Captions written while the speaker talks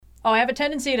Oh, I have a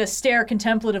tendency to stare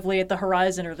contemplatively at the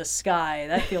horizon or the sky.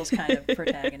 That feels kind of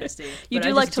protagonisty. You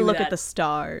do like to look at the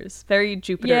stars. Very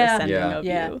Jupiter ascending of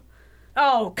you.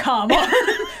 Oh, come on.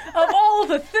 Of all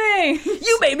the things.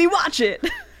 You made me watch it.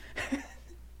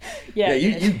 Yeah,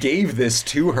 you gave this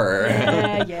to her.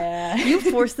 Yeah. You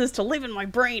forced this to live in my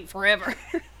brain forever.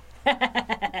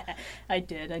 I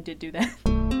did do that.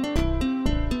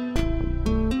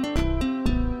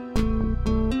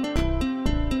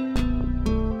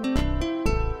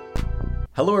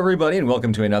 Hello, everybody, and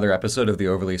welcome to another episode of the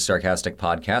Overly Sarcastic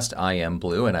Podcast. I am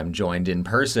Blue, and I'm joined in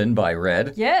person by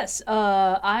Red. Yes,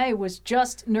 I was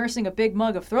just nursing a big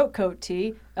mug of throat coat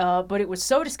tea, but it was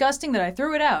so disgusting that I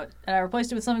threw it out, and I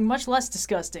replaced it with something much less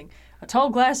disgusting. A tall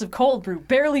glass of cold brew,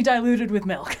 barely diluted with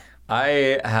milk.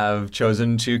 I have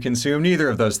chosen to consume neither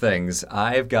of those things.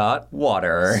 I've got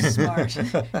water. Smart.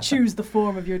 Choose the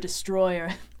form of your destroyer.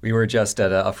 We were just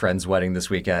at a friend's wedding this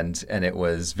weekend, and it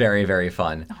was very, very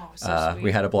fun. Oh, so sweet.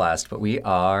 We had a blast, but we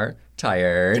are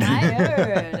tired.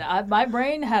 My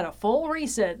brain had a full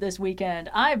reset this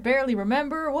weekend. I barely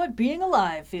remember what being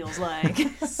alive feels like.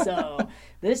 So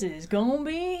this is gonna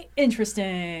be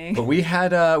interesting. But we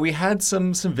had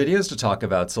some videos to talk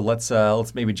about, so let's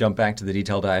maybe jump back to the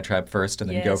detailed diatribe first,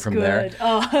 and then go from there.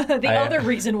 Oh, other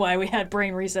reason why we had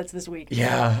brain resets this week.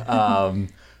 Yeah.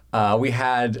 We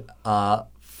had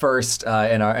first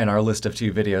in our list of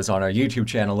two videos on our YouTube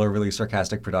channel, Overly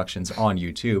Sarcastic Productions on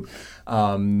YouTube,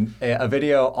 a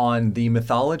video on the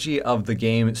mythology of the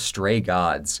game Stray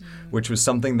Gods, which was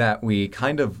something that we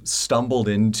kind of stumbled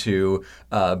into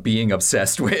being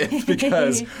obsessed with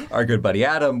because our good buddy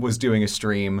Adam was doing a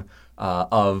stream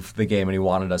of the game and he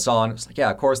wanted us on. I was like,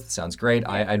 yeah, of course, that sounds great.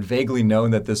 I'd vaguely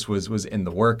known that this was in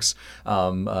the works.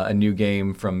 A new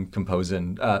game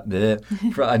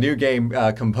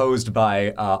composed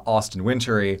by Austin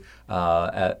Wintory,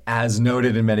 as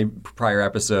noted in many prior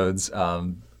episodes,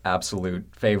 absolute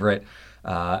favorite.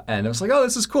 And I was like, oh,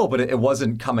 this is cool, but it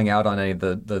wasn't coming out on any of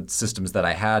the systems that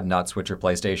I had, not Switch or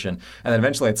PlayStation. And then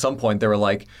eventually at some point they were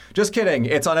like, just kidding,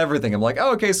 it's on everything. I'm like,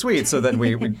 oh, okay, sweet. So then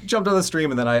we jumped on the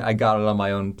stream, and then I got it on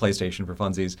my own PlayStation for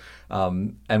funsies.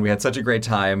 And we had such a great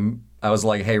time. I was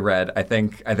like, hey, Red, I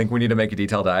think we need to make a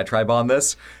detailed diatribe on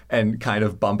this and kind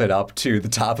of bump it up to the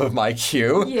top of my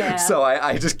queue. Yeah. So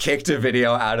I just kicked a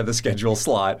video out of the schedule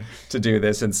slot to do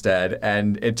this instead.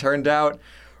 And it turned out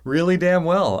really damn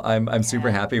well. I'm super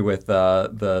happy with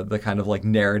the kind of like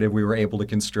narrative we were able to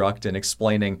construct and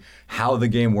explaining how the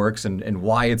game works and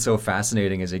why it's so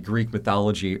fascinating as a Greek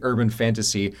mythology, urban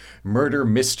fantasy, murder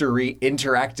mystery,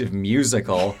 interactive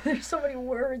musical. There's so many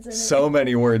words in it. So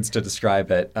many words to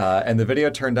describe it. And the video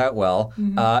turned out well.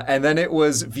 And then it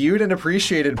was viewed and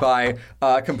appreciated by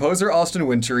composer Austin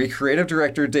Wintory, creative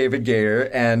director David Gayer,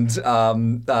 and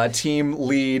team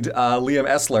lead Liam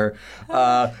Essler,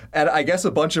 and I guess a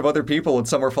bunch of other people at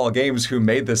Summerfall Games who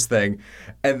made this thing.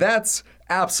 And that's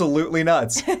absolutely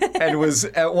nuts and was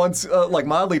at once like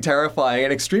mildly terrifying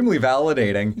and extremely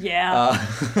validating. Yeah.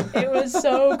 It was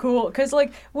so cool because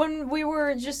like when we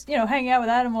were just hanging out with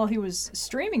Adam while he was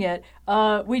streaming it,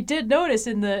 we did notice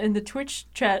in the Twitch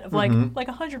chat of like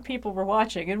 100 people were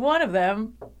watching, and one of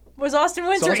them was Austin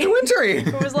Wintory. Austin Wintory.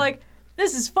 Who was like,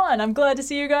 this is fun. I'm glad to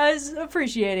see you guys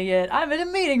appreciating it. I'm in a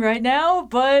meeting right now,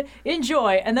 but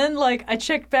enjoy. And then, like, I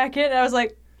checked back in, and I was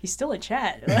like, he's still in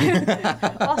chat.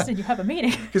 Austin, you have a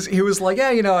meeting. Because he was like, yeah,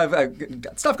 I've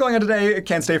got stuff going on today.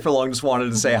 Can't stay for long. Just wanted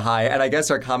to say hi. And I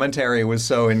guess our commentary was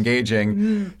so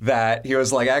engaging that he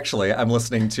was like, actually, I'm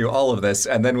listening to all of this.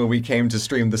 And then when we came to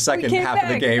stream the second half of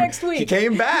the game, he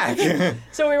came back.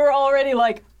 So we were already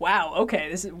like, wow, okay,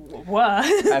 this is what?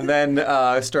 And then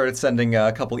started sending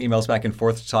a couple emails back and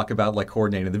forth to talk about like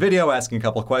coordinating the video, asking a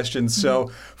couple questions. So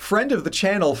friend of the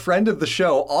channel, friend of the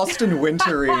show, Austin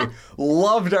Wintory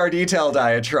loved our detail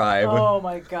diatribe. Oh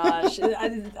my gosh.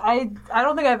 I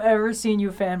don't think I've ever seen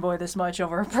you fanboy this much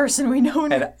over a person we know.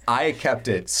 And I kept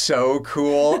it so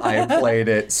cool. I played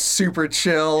it super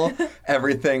chill.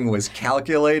 Everything was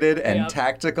calculated and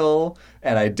tactical.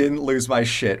 And I didn't lose my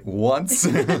shit once.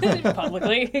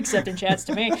 Publicly, except in chats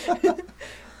to me.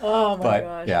 Oh my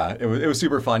gosh. Yeah, it was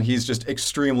super fun. He's just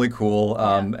extremely cool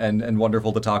and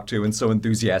wonderful to talk to, and so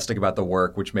enthusiastic about the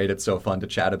work, which made it so fun to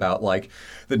chat about like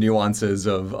the nuances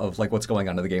of like what's going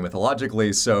on in the game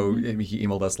mythologically. So he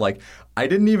emailed us like, I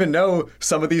didn't even know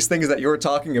some of these things that you were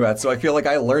talking about, so I feel like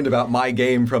I learned about my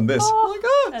game from this.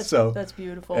 That's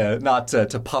beautiful. Not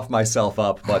to puff myself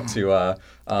up, but to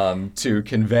to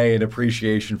convey an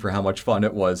appreciation for how much fun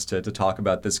it was to talk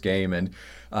about this game and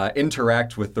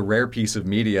interact with the rare piece of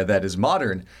media that is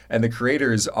modern, and the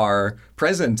creators are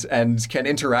present and can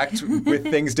interact with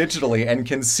things digitally and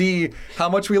can see how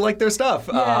much we like their stuff.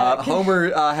 Yeah.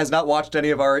 Homer has not watched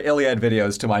any of our Iliad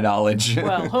videos, to my knowledge.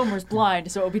 Well, Homer's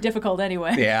blind, so it would be difficult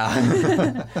anyway.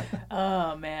 Yeah.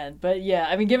 Oh, man. But yeah,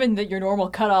 I mean, given that your normal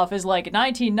cutoff is like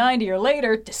 1990 or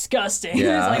later, disgusting.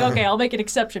 Yeah. It's like, okay, I'll make an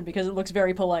exception because it looks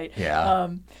very polite. Yeah.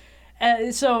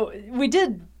 So we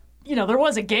did, there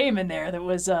was a game in there that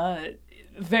was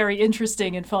very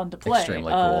interesting and fun to play.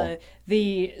 Extremely cool.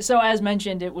 So as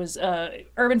mentioned, it was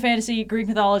urban fantasy, Greek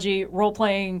mythology,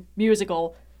 role-playing,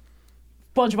 musical,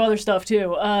 bunch of other stuff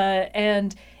too.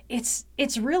 And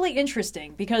it's really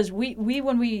interesting because we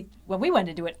when we went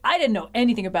into it, I didn't know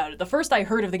anything about it. The first I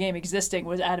heard of the game existing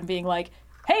was Adam being like,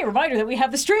 "Hey, reminder that we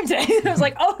have the stream today." And I was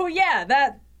like, "Oh yeah,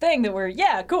 that thing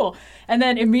that cool." And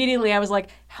then immediately I was like,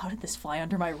 how did this fly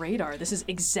under my radar? This is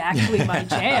exactly my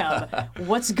jam.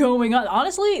 What's going on?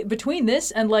 Honestly, between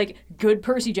this and like good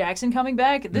Percy Jackson coming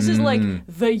back, this is like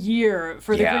the year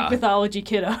for the Greek mythology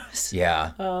kiddos.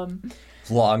 Yeah.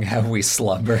 Long have we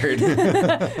slumbered.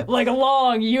 Like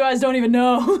you guys don't even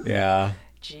know. Yeah.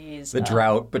 Jeez. The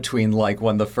drought between like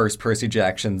when the first Percy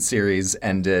Jackson series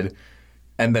ended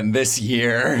and then this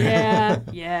year.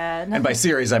 Yeah. And by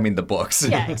series, I mean the books.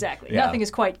 Yeah, exactly. Yeah. Nothing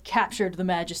has quite captured the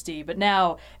majesty, but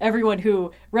now everyone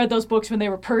who read those books when they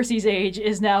were Percy's age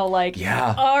is now like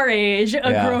our age, a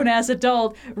grown-ass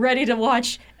adult, ready to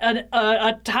watch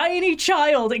a tiny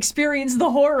child experience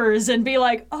the horrors and be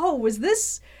like, oh, was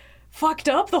this fucked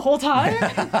up the whole time?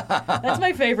 That's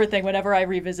my favorite thing whenever I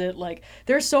revisit. Like,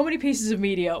 there's so many pieces of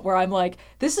media where I'm like,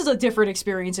 this is a different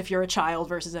experience if you're a child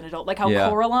versus an adult. Like how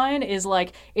Coraline is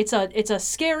like, it's a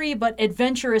scary but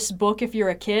adventurous book if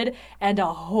you're a kid and a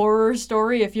horror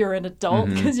story if you're an adult,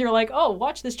 because you're like, oh,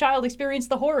 watch this child experience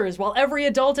the horrors while every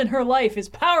adult in her life is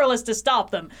powerless to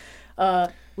stop them.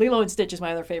 Lilo and Stitch is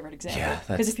my other favorite example.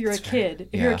 Because if you're a kid,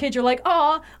 you're like,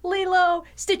 aw, Lilo,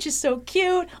 Stitch is so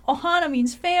cute, Ohana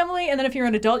means family. And then if you're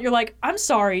an adult, you're like, I'm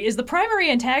sorry, is the primary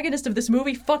antagonist of this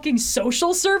movie fucking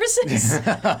social services?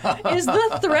 Is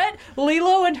the threat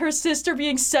Lilo and her sister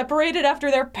being separated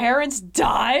after their parents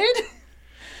died?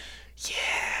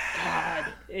 God.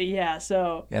 Yeah,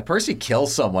 so... Yeah, Percy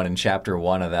kills someone in chapter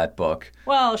 1 of that book.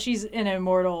 Well, she's an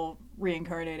immortal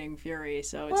reincarnating fury,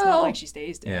 so it's not like she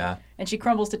stays dead. Yeah. And she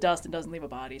crumbles to dust and doesn't leave a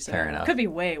body, so Fair enough. It could be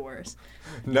way worse.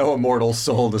 No immortal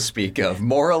soul to speak of.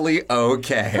 Morally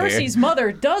okay. Percy's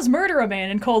mother does murder a man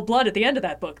in cold blood at the end of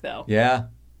that book, though. Yeah.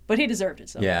 But he deserved it,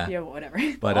 so whatever.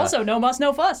 But, also, no muss,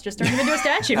 no fuss. Just turn him into a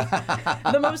statue.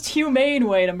 The most humane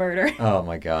way to murder. Oh,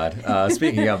 my God.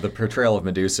 Speaking of, the portrayal of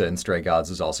Medusa in Stray Gods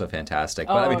is also fantastic.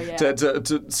 But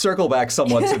to circle back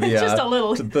somewhat to the just a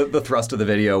little. to the thrust of the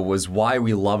video was why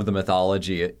we love the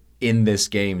mythology in this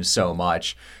game so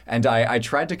much. And I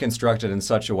tried to construct it in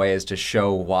such a way as to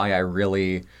show why I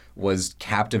really was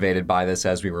captivated by this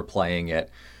as we were playing it.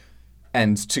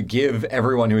 And to give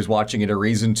everyone who's watching it a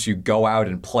reason to go out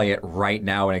and play it right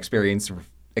now and experience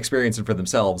it for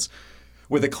themselves,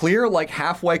 with a clear, like,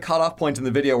 halfway cutoff point in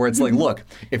the video where it's like, look,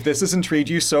 if this has intrigued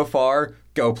you so far,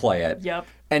 go play it. Yep.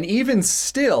 And even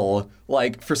still,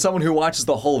 like, for someone who watches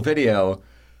the whole video,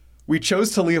 we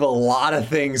chose to leave a lot of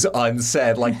things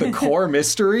unsaid. Like the core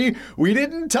mystery, we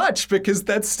didn't touch because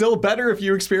that's still better if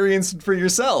you experience it for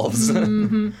yourselves.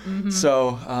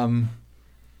 So,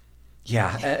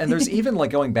 yeah, and there's even like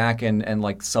going back and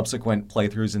like subsequent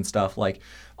playthroughs and stuff, like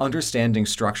understanding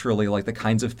structurally like the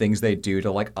kinds of things they do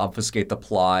to like obfuscate the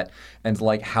plot and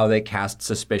like how they cast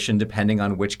suspicion depending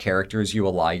on which characters you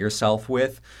ally yourself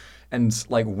with. And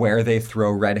like where they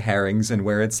throw red herrings and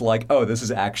where it's like, oh, this is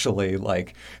actually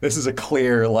like, this is a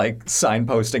clear like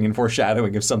signposting and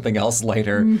foreshadowing of something else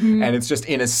later. And it's just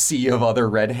in a sea of other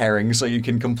red herrings so you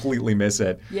can completely miss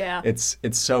it. Yeah. It's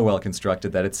so well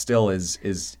constructed that it still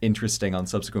is interesting on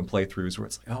subsequent playthroughs where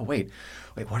it's like, oh, wait,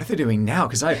 what are they doing now?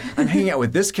 Because I'm hanging out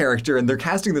with this character and they're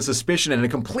casting the suspicion in a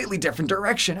completely different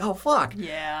direction. Oh, fuck.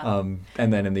 Yeah.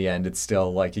 And then in the end, it's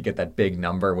still like you get that big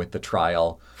number with the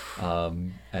trial.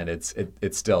 And it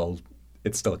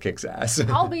still kicks ass.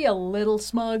 I'll be a little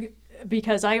smug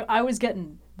because I was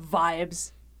getting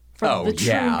vibes from the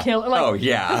true killer. Like,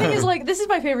 the thing is, like, this is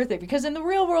my favorite thing because in the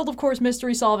real world, of course,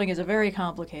 mystery solving is a very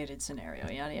complicated scenario.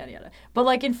 Yada yada yada. But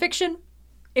like in fiction,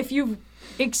 if you've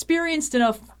experienced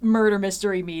enough murder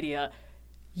mystery media,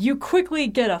 you quickly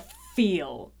get a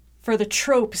feel for the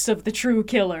tropes of the true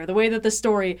killer, the way that the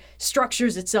story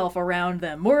structures itself around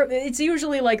them. It's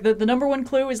usually like the number one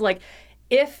clue is like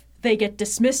if they get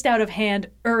dismissed out of hand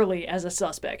early as a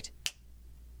suspect,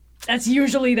 That's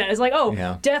usually that. It's like, oh,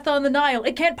 Yeah. death on the Nile.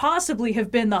 It can't possibly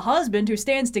have been the husband who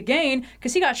stands to gain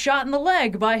because he got shot in the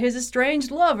leg by his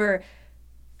estranged lover.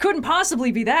 Couldn't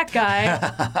possibly be that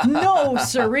guy. No,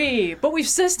 siree. But we've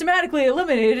systematically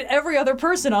eliminated every other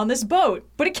person on this boat.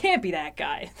 But it can't be that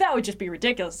guy. That would just be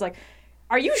ridiculous. It's like,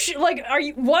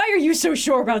 why are you so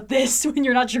sure about this when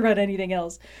you're not sure about anything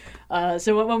else?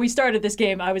 So when we started this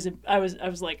game, I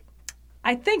was like,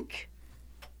 I think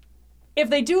if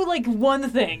they do like one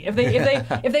thing, if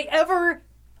they ever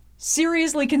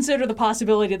seriously consider the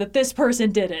possibility that this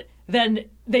person did it, then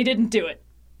they didn't do it.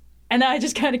 And I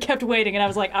just kind of kept waiting, and I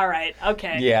was like, all right,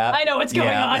 okay. Yeah. I know what's going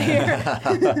on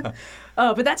here.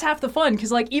 But that's half the fun,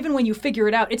 because like even when you figure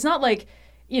it out, it's not like,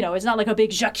 it's not like a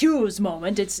big J'accuse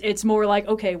moment. It's more like,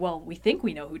 okay, well, we think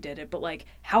we know who did it, but like,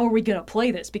 how are we going to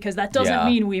play this? Because that doesn't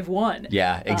mean we've won.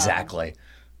 Yeah, exactly.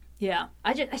 Yeah,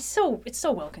 it's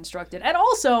so well constructed, and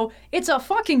also it's a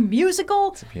fucking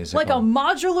musical. It's a musical. Like a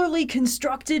modularly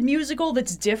constructed musical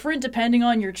that's different depending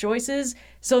on your choices.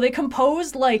 So they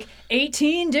composed like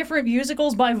 18 different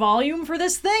musicals by volume for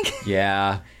this thing.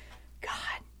 Yeah.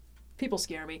 God, people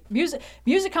scare me.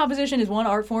 Music composition is one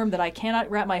art form that I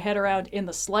cannot wrap my head around in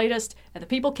the slightest, and the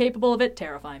people capable of it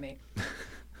terrify me.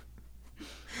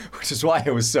 Which is why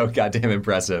it was so goddamn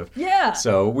impressive. Yeah.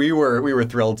 So we were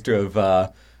thrilled to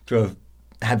have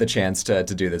had the chance to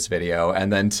do this video,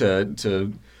 and then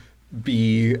to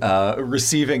be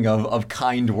receiving of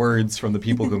kind words from the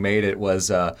people who made it was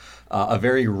a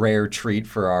very rare treat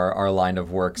for our line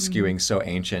of work, skewing so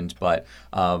ancient, but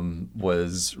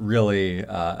was really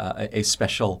a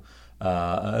special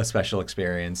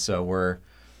experience. So we're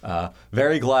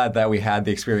very glad that we had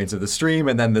the experience of the stream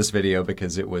and then this video,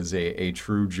 because it was a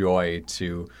true joy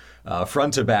to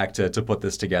front to back to put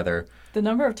this together. The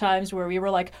number of times where we were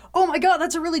like, oh my god,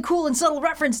 that's a really cool and subtle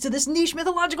reference to this niche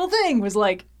mythological thing was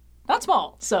like, not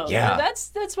small. So yeah.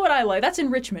 That's what I like. That's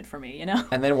enrichment for me,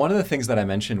 And then one of the things that I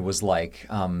mentioned was like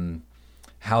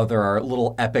how there are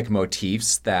little epic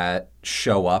motifs that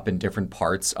show up in different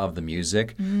parts of the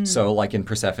music. So like in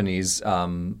Persephone's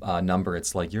number,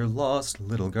 it's like, you're lost,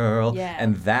 little girl. Yeah.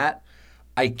 And that,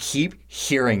 I keep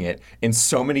hearing it in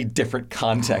so many different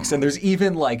contexts. And there's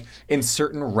even like in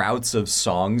certain routes of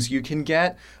songs you can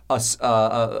get, one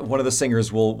of the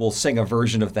singers will sing a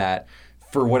version of that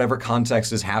for whatever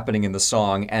context is happening in the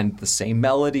song, and the same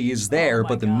melody is there,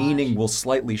 but the meaning will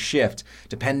slightly shift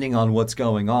depending on what's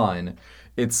going on.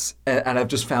 And I've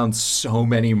just found so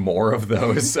many more of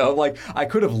those. So like I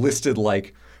could have listed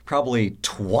like probably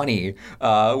 20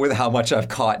 with how much I've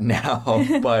caught now.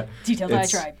 But Detailed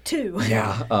Diatribe 2.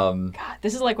 Yeah. God,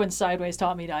 this is like when Sideways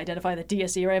taught me to identify the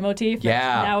Dies Irae motif.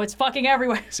 Yeah. Now it's fucking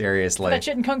everywhere. Seriously. That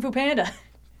shit in Kung Fu Panda.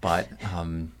 But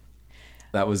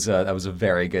that was a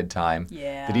very good time.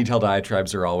 Yeah. The detailed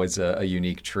diatribes are always a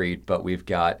unique treat, but we've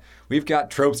got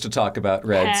tropes to talk about,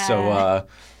 Red. So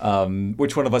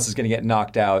which one of us is going to get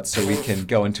knocked out so we can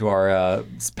go into our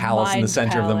palace in the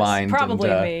center of the mind? Probably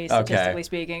me, statistically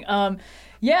speaking.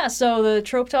 Yeah, so the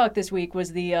trope talk this week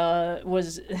was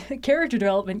character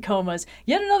development comas.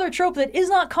 Yet another trope that is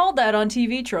not called that on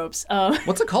TV tropes.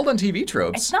 What's it called on TV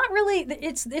tropes? It's not really.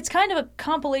 It's kind of a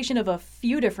compilation of a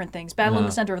few different things. Battle in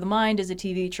the Center of the Mind is a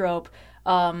TV trope.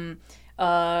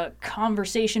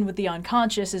 Conversation with the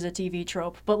unconscious is a TV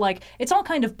trope. But like, it's all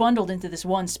kind of bundled into this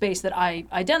one space that I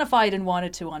identified and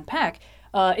wanted to unpack.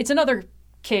 It's another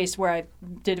case where I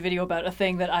did a video about a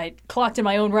thing that I clocked in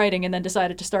my own writing and then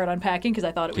decided to start unpacking because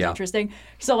I thought it was interesting.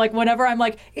 So like whenever I'm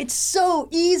like, it's so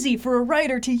easy for a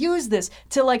writer to use this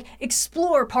to like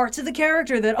explore parts of the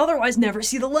character that otherwise never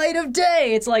see the light of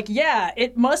day. It's like, yeah,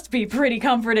 it must be pretty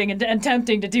comforting and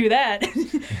tempting to do that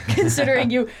considering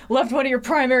you left one of your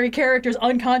primary characters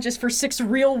unconscious for 6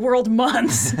 real world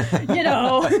months,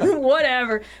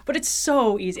 whatever. But it's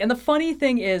so easy. And the funny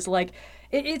thing is like,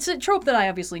 it's a trope that I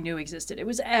obviously knew existed. It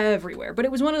was everywhere, but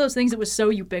it was one of those things that was so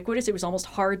ubiquitous, it was almost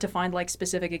hard to find like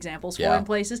specific examples for in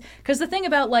places. Because the thing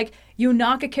about like, you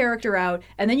knock a character out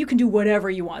and then you can do whatever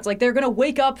you want. It's like they're going to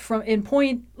wake up from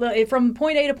point A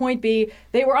to point B.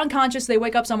 They were unconscious. They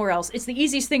wake up somewhere else. It's the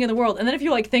easiest thing in the world. And then if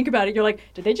you like think about it, you're like,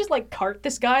 did they just like cart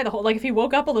this guy the whole? Like if he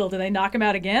woke up a little, did they knock him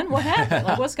out again? What happened?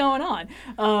 Like what's going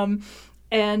on?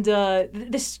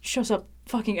 This shows up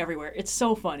fucking everywhere. It's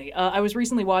so funny. I was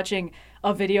recently watching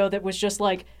a video that was just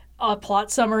like a plot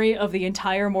summary of the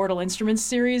entire Mortal Instruments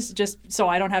series, just so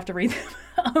I don't have to read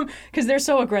them, because they're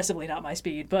so aggressively not my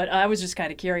speed. But I was just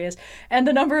kind of curious. And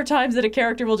the number of times that a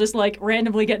character will just like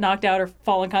randomly get knocked out or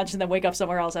fall unconscious and then wake up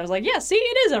somewhere else, I was like, yeah, see,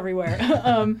 it is everywhere.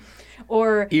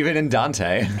 Or even in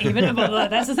Dante.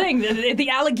 That's the thing, the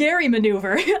Alighieri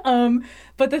maneuver.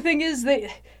 But the thing is that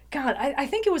God, I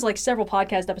think it was like several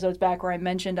podcast episodes back where I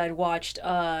mentioned I'd watched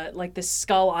like this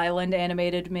Skull Island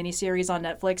animated miniseries on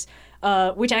Netflix,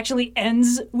 which actually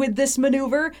ends with this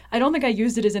maneuver. I don't think I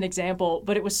used it as an example,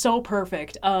 but it was so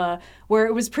perfect, where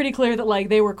it was pretty clear that like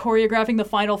they were choreographing the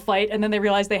final fight, and then they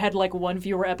realized they had like one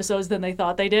fewer episodes than they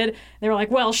thought they did. They were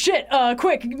like, well, shit,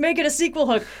 quick, make it a sequel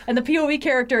hook. And the POV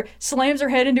character slams her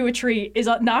head into a tree, is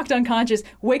knocked unconscious,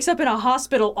 wakes up in a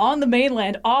hospital on the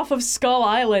mainland off of Skull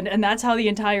Island, and that's how the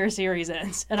entire series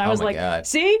ends. And I was like, God.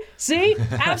 see,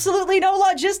 absolutely no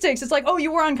logistics. It's like, oh,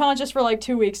 you were unconscious for like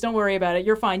 2 weeks. Don't worry about it.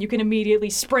 You're fine. You can immediately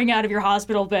spring out of your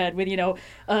hospital bed with,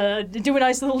 do a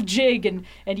nice little jig and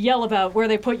yell about where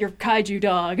they put your kaiju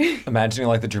dog. Imagining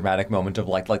like the dramatic moment of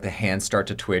like the hands start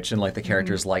to twitch and like the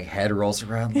character's like head rolls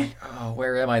around like, oh,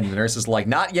 where am I? And the nurse is like,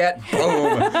 not yet.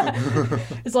 Boom.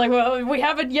 It's like, well, we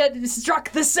haven't yet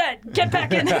struck the set. Get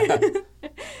back in.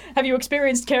 Have you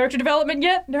experienced character development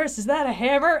yet? Nurse, is that a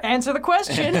hammer? Answer the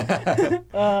question.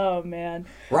 Oh, man.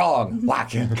 Wrong.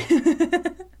 Whack.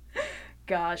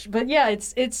 Gosh. But yeah,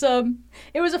 it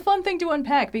was a fun thing to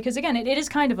unpack because, again, it is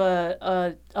kind of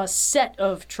a set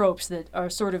of tropes that are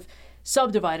sort of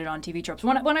subdivided on TV tropes.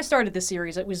 When I started this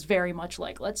series, it was very much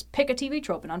like, let's pick a TV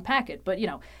trope and unpack it. But,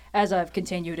 as I've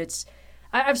continued,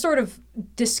 I've sort of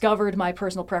discovered my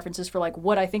personal preferences for like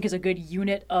what I think is a good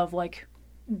unit of like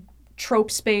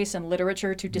trope space and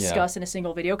literature to discuss in a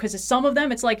single video, because some of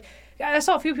them it's like I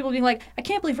saw a few people being like, I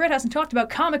can't believe Red hasn't talked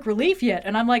about comic relief yet,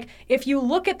 and I'm like, if you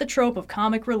look at the trope of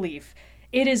comic relief,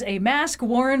 it is a mask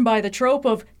worn by the trope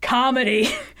of comedy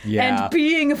and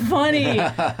being funny.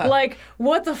 Like,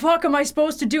 what the fuck am I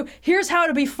supposed to do? Here's how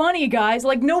to be funny, guys.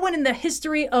 Like, no one in the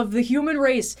history of the human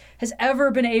race has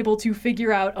ever been able to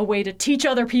figure out a way to teach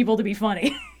other people to be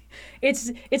funny.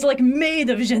 It's like made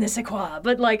of je ne sais quoi,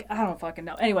 but like I don't fucking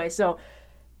know. Anyway, so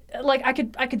like I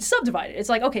could subdivide it. It's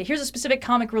like, okay, here's a specific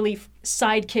comic relief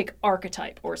sidekick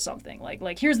archetype or something.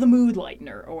 Like here's the mood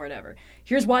lightener or whatever.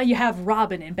 Here's why you have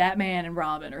Robin in Batman and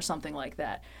Robin or something like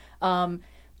that.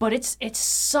 But it's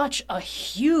such a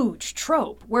huge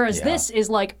trope. Whereas this is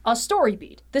like a story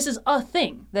beat. This is a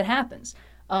thing that happens.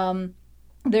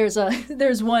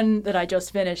 There's one that I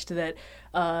just finished that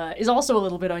is also a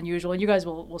little bit unusual, and you guys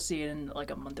will see it in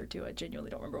like a month or two. I genuinely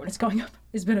don't remember when it's going up.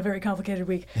 It's been a very complicated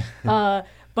week.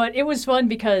 But it was fun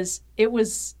because it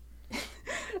was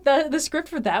the script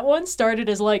for that one started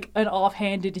as like an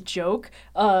offhanded joke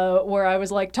where I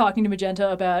was like talking to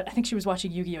Magenta about, I think she was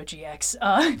watching Yu-Gi-Oh!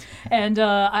 GX, and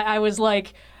I was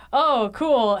like, oh,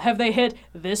 cool, have they hit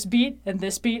this beat and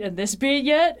this beat and this beat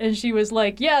yet? And she was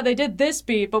like, yeah, they did this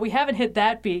beat, but we haven't hit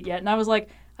that beat yet. And I was like,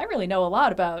 I really know a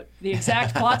lot about the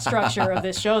exact plot structure of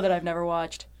this show that I've never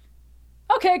watched.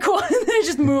 Okay, cool. And then I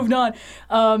just moved on.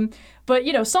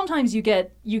 But, sometimes you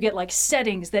get like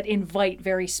settings that invite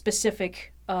very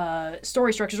specific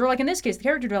story structures, or like in this case, the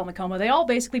character development coma, they all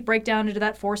basically break down into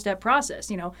that 4-step process.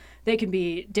 They can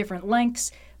be different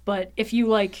lengths, but if you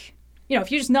like...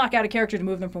 if you just knock out a character to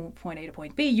move them from point A to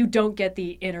point B, you don't get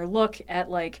the inner look at,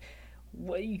 like,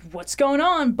 what's going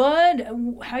on,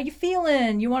 bud? How you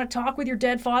feeling? You want to talk with your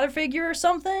dead father figure or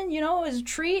something? As a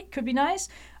treat? Could be nice.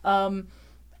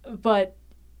 But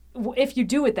if you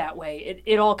do it that way,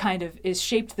 it all kind of is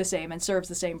shaped the same and serves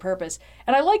the same purpose.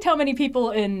 And I liked how many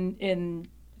people in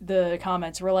the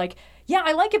comments were like, yeah,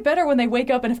 I like it better when they wake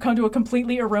up and have come to a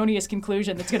completely erroneous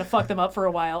conclusion that's going to fuck them up for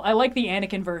a while. I like the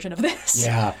Anakin version of this.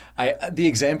 Yeah. The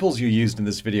examples you used in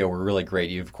this video were really great.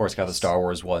 You've, of course, got the Star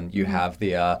Wars one. You have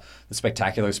the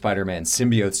spectacular Spider-Man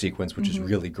symbiote sequence, which is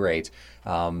really great. A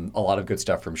lot of good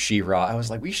stuff from She-Ra. I was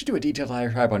like, we should do a detailed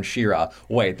diatribe on She-Ra.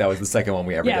 Wait, that was the second one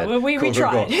we ever did. Yeah, we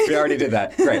tried. Cool. We already did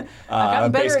that. Great.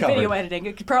 I've gotten better at video editing.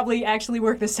 It could probably actually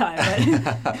work this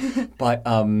time. But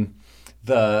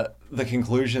the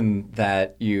conclusion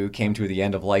that you came to at the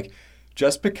end of like,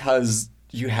 just because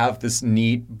you have this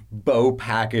neat bow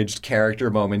packaged character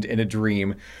moment in a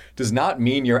dream does not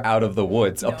mean you're out of the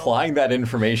woods. No. Applying that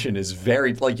information is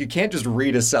very, like, you can't just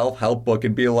read a self-help book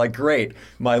and be like, great,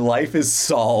 my life is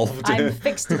solved. I'm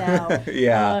fixed now.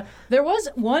 Yeah. There was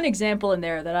one example in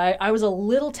there that I was a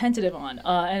little tentative on,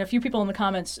 and a few people in the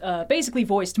comments basically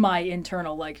voiced my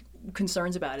internal, like,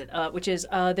 concerns about it, which is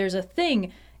there's a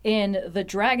thing in The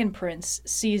Dragon Prince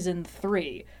Season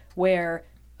 3 where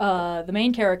the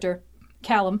main character,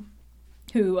 Callum,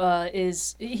 who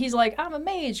he's like, I'm a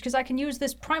mage because I can use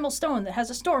this primal stone that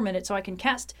has a storm in it so I can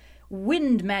cast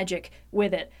wind magic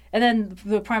with it. And then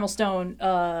the primal stone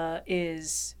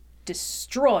is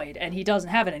destroyed and he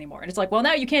doesn't have it anymore. And it's like, well,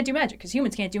 now you can't do magic because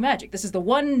humans can't do magic. This is the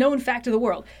one known fact of the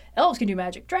world. Elves can do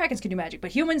magic, dragons can do magic,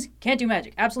 but humans can't do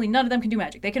magic. Absolutely none of them can do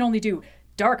magic. They can only do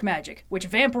dark magic, which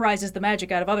vampirizes the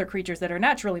magic out of other creatures that are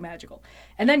naturally magical.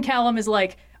 And then Callum is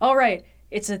like, all right,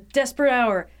 it's a desperate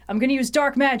hour. I'm going to use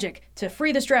dark magic to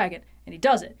free this dragon. And he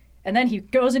does it. And then he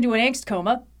goes into an angst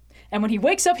coma. And when he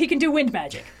wakes up, he can do wind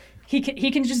magic. He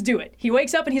can just do it. He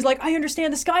wakes up and he's like, I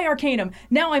understand the Sky Arcanum.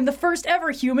 Now I'm the first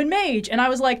ever human mage. And I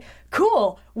was like,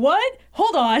 cool. What?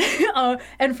 Hold on.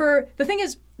 And the thing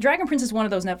is, Dragon Prince is one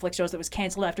of those Netflix shows that was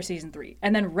canceled after season 3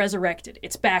 and then resurrected.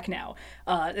 It's back now.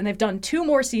 And they've done 2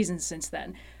 more seasons since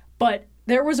then. But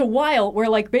there was a while where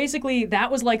like basically that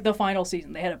was like the final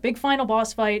season. They had a big final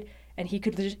boss fight. And he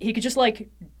could just like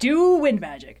do wind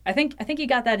magic. I think he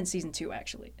got that in season 2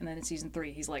 actually, and then in season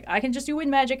 3 he's like, I can just do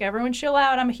wind magic. Everyone chill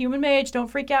out. I'm a human mage. Don't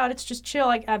freak out. It's just chill.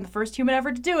 Like I'm the first human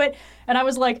ever to do it. And I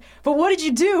was like, but what did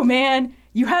you do, man?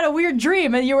 You had a weird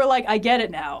dream, and you were like, I get it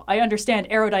now. I understand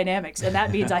aerodynamics, and that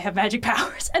means I have magic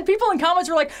powers. And people in comments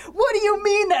were like, what do you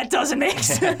mean that doesn't make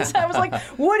sense? I was like,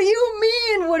 what do you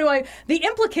mean? The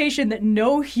implication that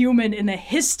no human in the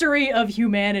history of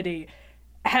humanity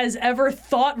has ever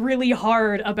thought really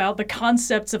hard about the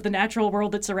concepts of the natural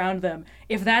world that surround them,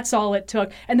 if that's all it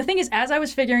took. And the thing is, as I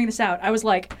was figuring this out, I was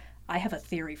like, I have a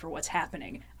theory for what's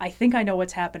happening. I think I know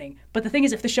what's happening. But the thing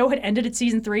is, if the show had ended at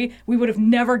season 3, we would have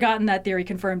never gotten that theory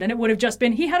confirmed. And it would have just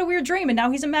been, he had a weird dream and now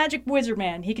he's a magic wizard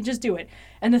man. He can just do it.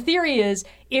 And the theory is,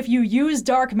 if you use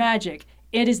dark magic,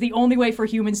 it is the only way for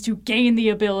humans to gain the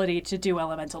ability to do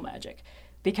elemental magic.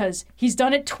 Because he's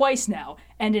done it twice now,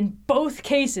 and in both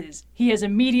cases, he has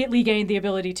immediately gained the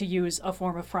ability to use a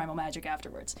form of primal magic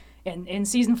afterwards. In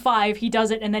season 5, he does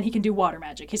it, and then he can do water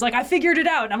magic. He's like, I figured it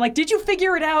out. And I'm like, did you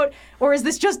figure it out? Or is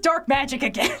this just dark magic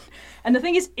again? And the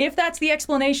thing is, if that's the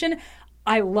explanation,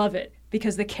 I love it.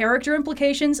 Because the character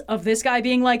implications of this guy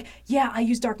being like, yeah, I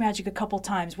used dark magic a couple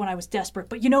times when I was desperate,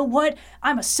 but you know what?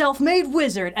 I'm a self-made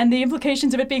wizard. And the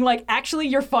implications of it being like, actually,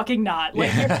 you're fucking not.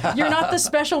 Like, you're not the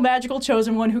special magical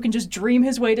chosen one who can just dream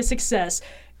his way to success.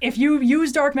 If you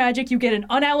use dark magic, you get an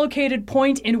unallocated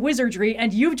point in wizardry,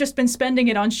 and you've just been spending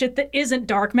it on shit that isn't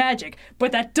dark magic.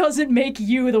 But that doesn't make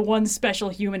you the one special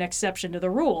human exception to the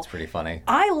rule. It's pretty funny.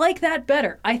 I like that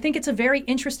better. I think it's a very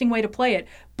interesting way to play it.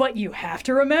 But you have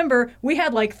to remember, we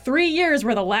had like 3 years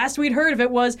where the last we'd heard of it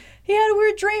was, he had a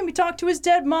weird dream. He talked to his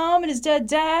dead mom and his dead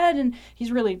dad, and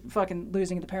he's really fucking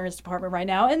losing the parents department right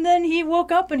now. And then he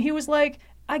woke up and he was like,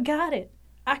 I got it.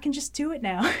 I can just do it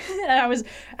now. And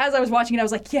as I was watching it, I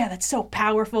was like, yeah, that's so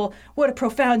powerful. What a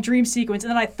profound dream sequence.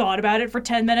 And then I thought about it for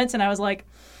 10 minutes and I was like,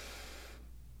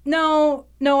 no,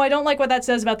 I don't like what that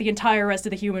says about the entire rest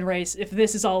of the human race if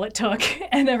this is all it took.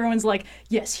 And everyone's like,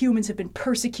 yes, humans have been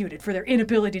persecuted for their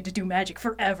inability to do magic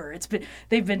forever.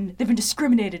 They've been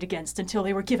discriminated against until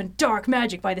they were given dark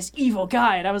magic by this evil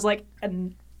guy. And I was like,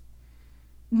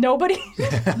 nobody?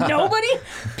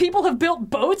 People have built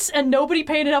boats and nobody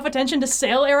paid enough attention to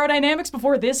sail aerodynamics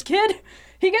before this kid?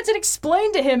 He gets it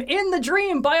explained to him in the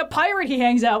dream by a pirate he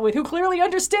hangs out with who clearly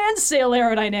understands sail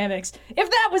aerodynamics. If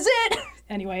that was it!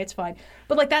 Anyway, it's fine.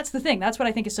 But like, that's the thing. That's what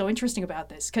I think is so interesting about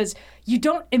this, because you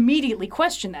don't immediately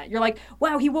question that. You're like,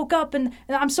 wow, he woke up and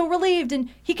I'm so relieved and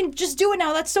he can just do it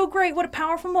now. That's so great. What a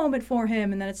powerful moment for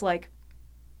him. And then it's like,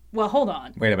 well, hold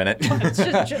on. Wait a minute.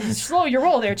 just slow your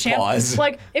roll there, champ. Pause.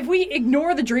 Like, if we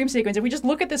ignore the dream sequence, if we just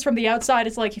look at this from the outside,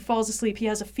 it's like he falls asleep, he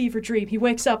has a fever dream, he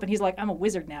wakes up, and he's like, I'm a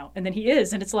wizard now. And then he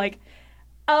is, and it's like,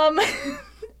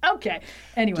 okay.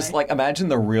 Anyway. Just like, imagine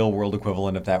the real world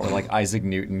equivalent of that, where like Isaac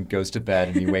Newton goes to bed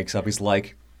and he wakes up, he's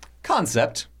like,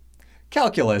 concept.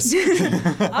 Calculus.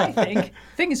 I think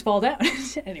things fall down.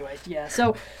 Anyway, yeah.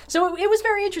 So it was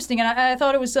very interesting, and I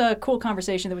thought it was a cool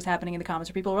conversation that was happening in the comments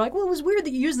where people were like, well, it was weird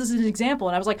that you used this as an example.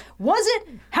 And I was like, was it?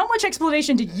 How much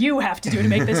explanation did you have to do to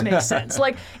make this make sense?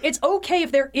 Like, it's okay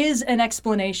if there is an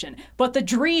explanation, but the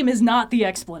dream is not the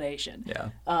explanation. Yeah.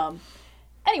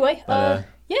 Anyway, yeah.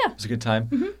 It was a good time.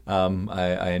 Mm-hmm.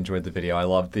 I enjoyed the video. I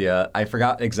loved I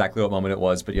forgot exactly what moment it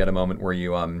was, but you had a moment where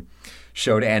you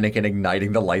showed Anakin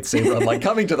igniting the lightsaber and like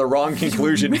coming to the wrong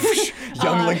conclusion.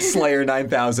 Youngling Slayer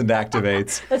 9000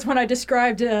 activates. That's when I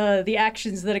described the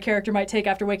actions that a character might take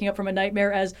after waking up from a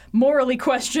nightmare as morally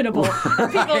questionable. Right.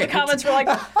 People in the comments were like,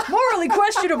 morally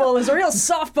questionable is a real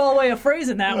softball way of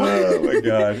phrasing that one. Oh my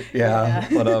God. Yeah.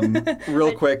 But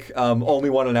real quick, only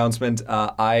one announcement.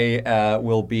 I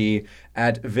will be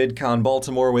at VidCon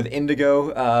Baltimore with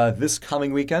Indigo this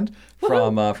coming weekend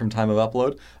from Time of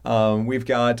Upload. We've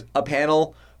got a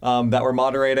panel that we're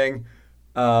moderating.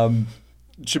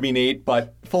 Should be neat,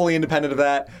 but fully independent of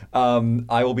that,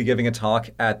 I will be giving a talk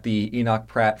at the Enoch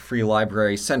Pratt Free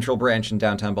Library Central Branch in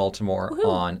downtown Baltimore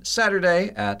on Saturday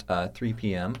at 3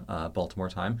 p.m. Baltimore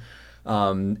time.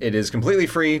 It is completely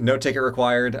free, no ticket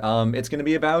required. It's going to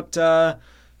be about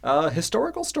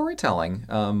Historical storytelling.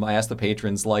 I asked the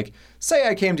patrons, like, say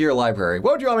I came to your library.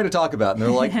 What would you want me to talk about? And they're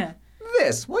like,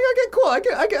 this. Well, okay, cool.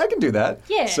 I can do that.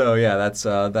 Yeah. So yeah, that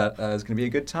is going to be a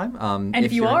good time. And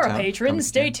if you are a patron,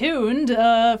 stay tuned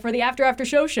for the After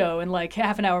Show in like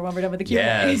half an hour when we're done with the Q&A.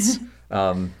 Yes.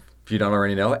 If you don't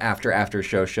already know, After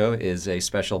Show is a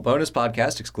special bonus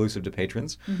podcast exclusive to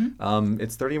patrons.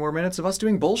 It's 30 more minutes of us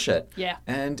doing bullshit. Yeah.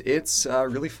 And it's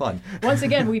really fun. Once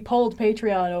again, we polled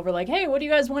Patreon over like, hey, what do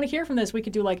you guys want to hear from this? We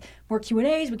could do like more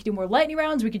Q&As. We could do more lightning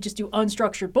rounds. We could just do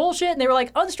unstructured bullshit. And they were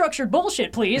like, unstructured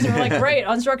bullshit, please. And we're like, great,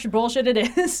 unstructured bullshit it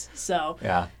is. So,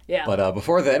 yeah. Yeah. But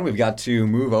before then, we've got to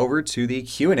move over to the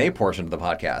Q&A portion of the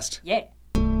podcast. Yeah.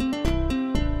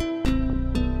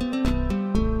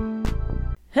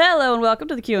 Hello and welcome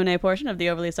to the Q&A portion of the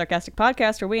Overly Sarcastic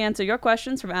Podcast, where we answer your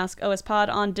questions from Ask OSPod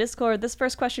on Discord. This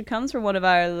first question comes from one of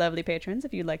our lovely patrons.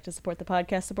 If you'd like to support the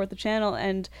podcast, support the channel,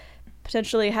 and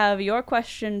potentially have your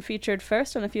question featured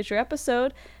first on a future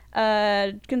episode,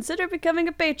 consider becoming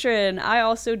a patron. I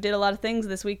also did a lot of things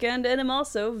this weekend, and am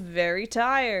also very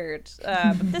tired.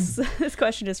 But this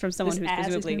question is from someone who's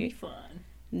presumably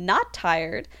not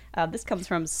tired. This comes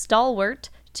from Stalwart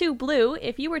to Blue.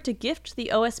 If you were to gift the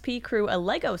OSP crew a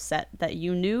Lego set that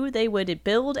you knew they would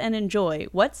build and enjoy,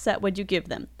 what set would you give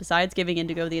them? Besides giving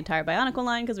Indigo the entire Bionicle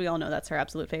line, because we all know that's her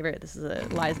absolute favorite. This is a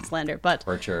lies and slander. But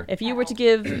if you were to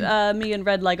give me and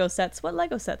Red Lego sets, what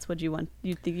Lego sets would you want?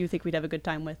 You think we'd have a good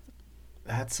time with?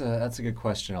 That's a good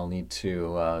question. I'll need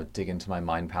to dig into my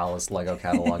Mind Palace Lego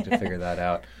catalog to figure that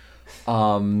out.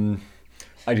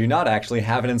 I do not actually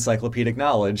have an encyclopedic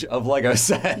knowledge of Lego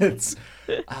sets.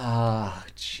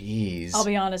 Jeez. I'll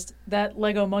be honest, that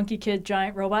Lego Monkey Kid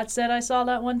giant robot set I saw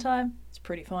that one time, it's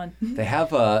pretty fun. They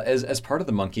have, as part of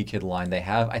the Monkey Kid line,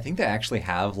 I think they actually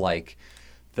have, like,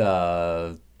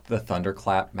 the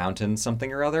Thunderclap Mountain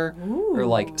something or other. Ooh. Or,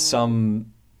 like,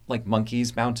 some, like,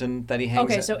 Monkey's Mountain that he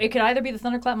hangs Okay, at. so it could either be the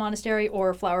Thunderclap Monastery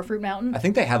or Flower Fruit Mountain. I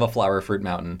think they have a Flower Fruit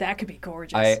Mountain. That could be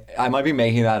gorgeous. I might be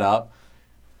making that up.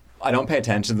 I don't pay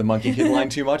attention to the Monkey Kid line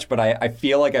too much, but I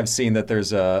feel like I've seen that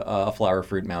there's a Flower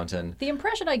Fruit Mountain. The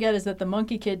impression I get is that the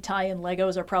Monkey Kid tie-in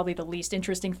Legos are probably the least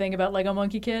interesting thing about Lego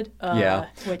Monkey Kid. Yeah.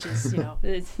 Which is,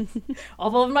 all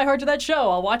love in my heart to that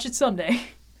show. I'll watch it someday.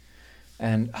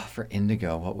 And for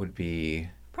Indigo, what would be...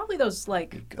 Probably those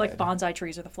like bonsai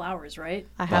trees or the flowers, right?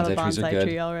 I have Bonsai a bonsai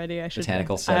tree already.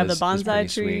 Botanical set I have the is bonsai pretty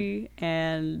tree,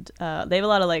 and they have a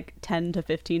lot of like $10 to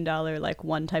 $15 like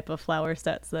one type of flower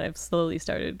sets that I've slowly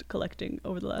started collecting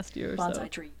over the last year or so. Bonsai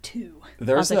tree 2.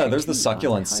 There's the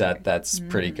succulent set that's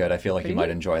pretty good. I feel like you might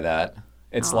enjoy that.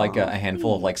 It's like a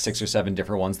handful of like 6 or 7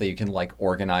 different ones that you can like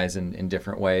organize in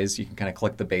different ways. You can kind of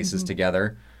click the bases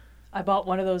together. I bought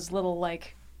one of those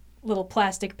little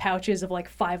plastic pouches of like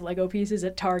 5 Lego pieces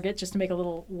at Target just to make a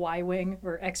little Y-wing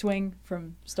or X-wing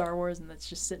from Star Wars, and that's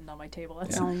just sitting on my table.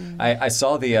 I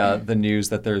saw the news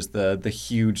that there's the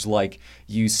huge like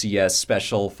UCS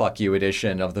special fuck you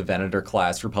edition of the Venator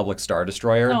class Republic Star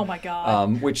Destroyer. Oh my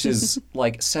god. Which is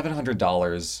like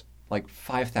 $700. Like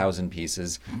 5,000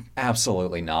 pieces.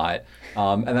 Absolutely not.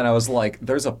 And then I was like,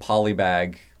 there's a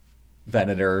polybag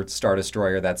Venator Star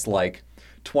Destroyer that's like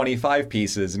 25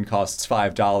 pieces and costs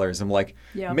 $5. I'm like,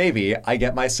 maybe I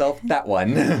get myself that one.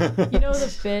 You know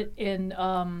the bit in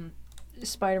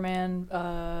Spider-Man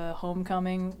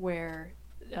Homecoming where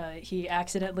he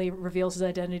accidentally reveals his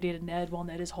identity to Ned while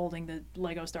Ned is holding the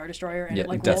Lego Star Destroyer and it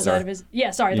like rolls out of his the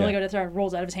Lego Death Star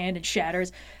rolls out of his hand and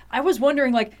shatters. I was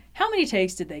wondering like how many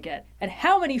takes did they get and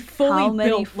how many fully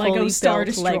built Lego Star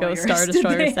Destroyer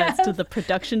sets to the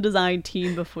production design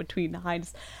team between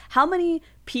how many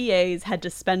PAs had to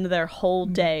spend their whole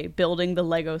day building the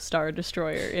Lego Star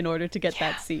Destroyer in order to get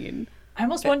that scene? I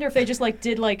almost wonder if they just like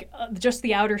did like just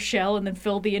the outer shell and then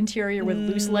filled the interior with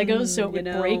loose Legos so it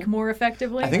would break more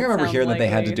effectively. I think I remember hearing that they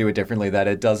had to do it differently, that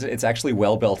it's actually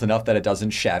well built enough that it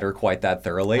doesn't shatter quite that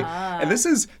thoroughly. And this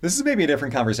is maybe a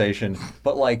different conversation,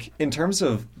 but like in terms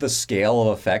of the scale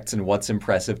of effects and what's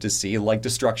impressive to see, like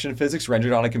destruction physics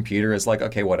rendered on a computer is like,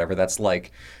 okay, whatever, that's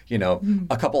like,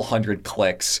 a couple hundred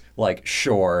clicks, like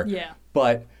sure. Yeah.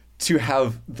 But to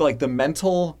have like the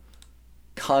mental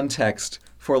context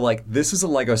for like, this is a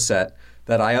Lego set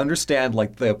that I understand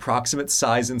like the approximate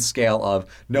size and scale of,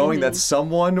 knowing that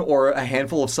someone or a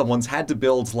handful of someone's had to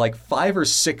build like 5 or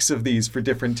 6 of these for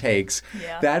different takes.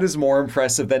 Yeah. That is more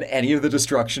impressive than any of the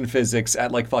destruction physics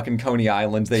at like fucking Coney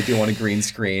Island they do on a green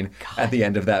screen at the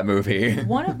end of that movie.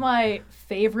 One of my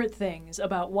favorite things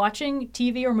about watching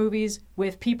TV or movies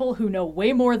with people who know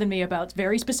way more than me about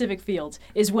very specific fields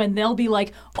is when they'll be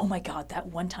like, oh my God, that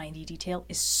one tiny detail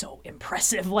is so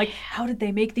impressive. Like, how did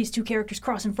they make these two characters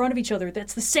cross in front of each other?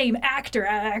 That's the same actor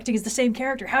acting as the same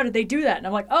character. How did they do that? And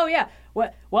I'm like, oh yeah,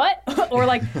 what? Or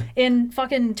like in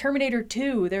fucking Terminator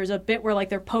 2, there's a bit where like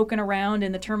they're poking around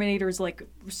in the Terminator's like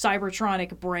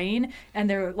cybertronic brain and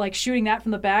they're like shooting that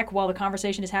from the back while the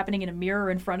conversation is happening in a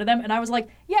mirror in front of them. And I was like,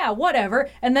 yeah, whatever.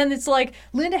 And then it's like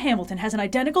Linda Hamilton has an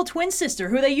identical twin sister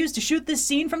who they used to shoot this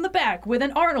scene from the back with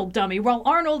an Arnold dummy while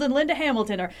Arnold and Linda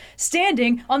Hamilton are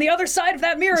standing on the other side of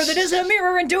that mirror that is a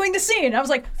mirror and doing the scene. And I was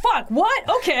like, fuck, what?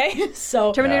 Okay.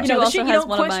 So Terminator 2 also has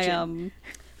one question. of my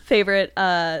favorite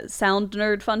sound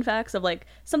nerd fun facts of like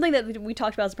something that we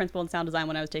talked about as a principal in sound design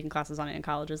when I was taking classes on it in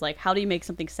college is like, how do you make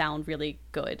something sound really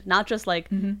good? Not just like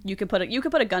you could put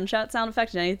a gunshot sound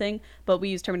effect in anything, but we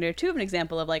use Terminator 2 as an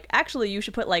example of like, actually you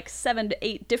should put like 7 to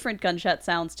 8 different gunshot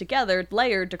sounds together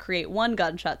layered to create one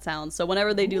gunshot sound. So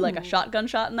whenever they do like a shotgun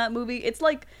shot in that movie, it's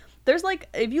like there's like,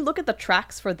 if you look at the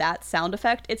tracks for that sound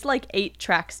effect, it's like 8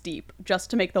 tracks deep just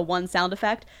to make the one sound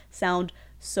effect sound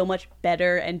so much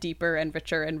better and deeper and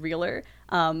richer and realer.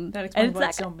 That explains why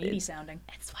it's so meaty sounding.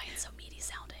 That's why it's so meaty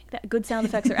sounding. That good sound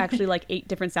effects are actually like 8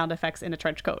 different sound effects in a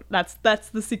trench coat. That's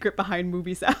the secret behind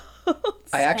movie sounds.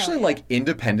 I actually like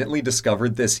independently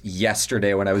discovered this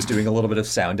yesterday when I was doing a little bit of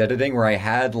sound editing, where I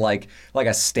had like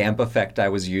a stamp effect I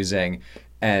was using,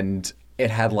 and it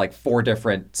had like 4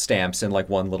 different stamps in like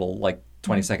one little like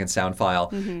 20-second sound file.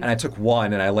 And I took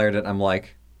one and I layered it and I'm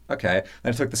like, okay.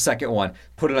 Then I took the second one,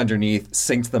 put it underneath,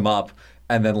 synced them up,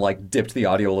 and then like dipped the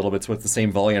audio a little bit so it's the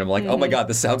same volume. I'm like, oh my God,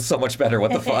 this sounds so much better.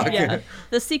 What the fuck? Yeah.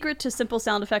 The secret to simple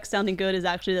sound effects sounding good is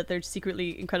actually that they're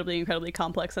secretly incredibly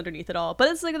complex underneath it all. But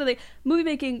it's like the movie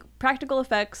making, practical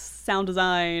effects, sound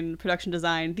design, production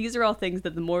design. These are all things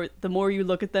that the more you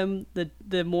look at them,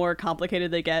 the more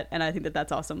complicated they get. And I think that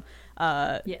that's awesome.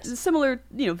 Yes. Similar,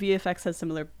 VFX has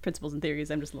similar principles and theories.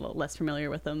 I'm just a little less familiar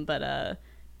with them, but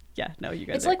yeah, no, you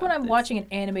guys. It's like when I'm watching an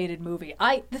animated movie.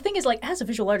 The thing is, like, as a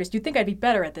visual artist, you'd think I'd be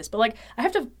better at this, but like, I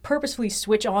have to purposefully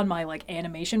switch on my like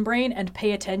animation brain and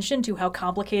pay attention to how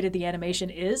complicated the animation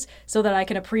is, so that I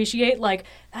can appreciate like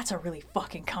that's a really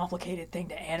fucking complicated thing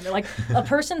to animate. Like a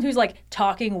person who's like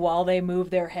talking while they move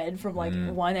their head from like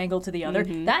one angle to the other.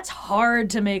 That's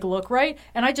hard to make look right,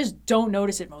 and I just don't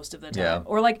notice it most of the time. Yeah.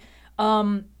 Or like,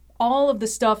 all of the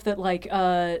stuff that like,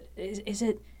 is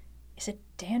it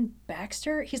Dan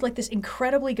Baxter? He's like this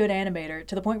incredibly good animator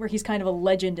to the point where he's kind of a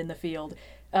legend in the field.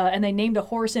 And they named a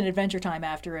horse in Adventure Time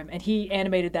after him, and he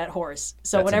animated that horse.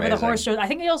 So That's whenever amazing. the horse shows, I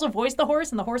think he also voiced the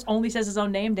horse, and the horse only says his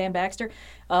own name, Dan Baxter.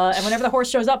 And whenever the horse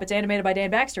shows up, it's animated by Dan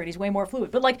Baxter, and he's way more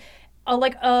fluid. But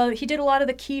he did a lot of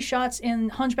the key shots in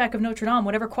Hunchback of Notre Dame.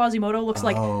 Whenever Quasimodo looks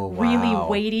like really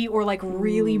weighty or like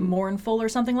really mournful or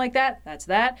something like that, that's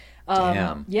that.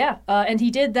 Damn. Yeah, and he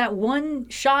did that one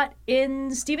shot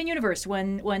in Steven Universe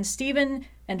when Steven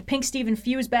and Pink Steven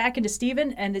fuse back into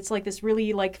Steven, and it's like this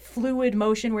really like fluid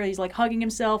motion where he's like hugging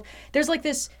himself. There's like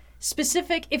this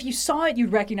specific, if you saw it,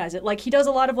 you'd recognize it. Like he does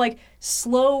a lot of like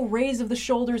slow raise of the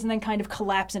shoulders and then kind of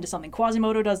collapse into something.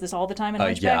 Quasimodo does this all the time in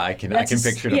Hunchback. Yeah, I can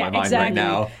picture it in my mind exactly. right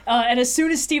now. And as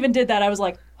soon as Steven did that, I was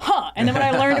like, huh. And then when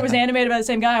I learned it was animated by the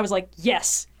same guy, I was like,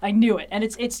 yes, I knew it. And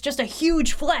it's just a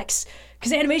huge flex.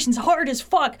 Because animation's hard as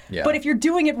fuck, but if you're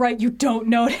doing it right, you don't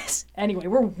notice. Anyway,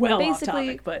 we're off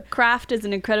topic, but craft is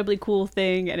an incredibly cool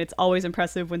thing, and it's always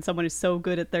impressive when someone is so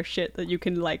good at their shit that you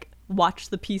can like watch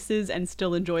the pieces and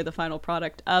still enjoy the final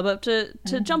product. But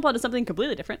to jump onto something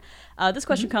completely different, this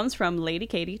question comes from Lady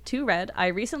Katie, 2 Red. I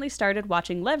recently started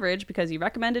watching Leverage because you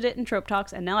recommended it in Trope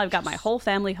Talks, and now I've got my whole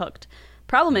family hooked.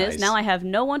 Problem is, now I have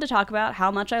no one to talk about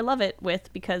how much I love it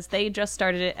with because they just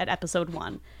started it at episode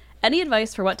 1. Any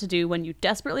advice for what to do when you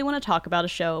desperately want to talk about a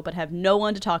show but have no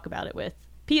one to talk about it with?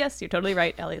 P.S. You're totally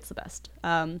right. Elliot's the best.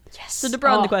 Yes. So to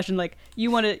broaden the question, like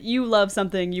you love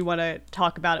something, you want to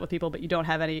talk about it with people, but you don't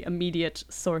have any immediate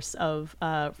source of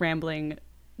rambling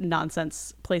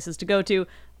nonsense places to go to.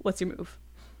 What's your move?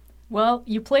 Well,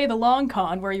 you play the long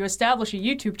con where you establish a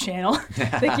YouTube channel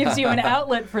that gives you an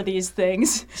outlet for these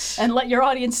things and let your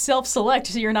audience self-select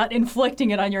so you're not inflicting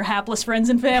it on your hapless friends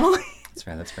and family.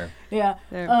 That's fair. Yeah.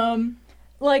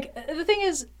 The thing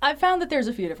is, I've found that there's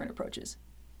a few different approaches.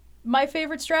 My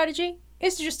favorite strategy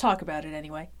is to just talk about it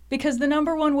anyway. Because the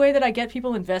number one way that I get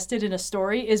people invested in a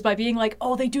story is by being like,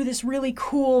 oh, they do this really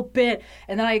cool bit.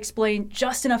 And then I explain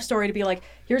just enough story to be like,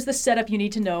 here's the setup you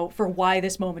need to know for why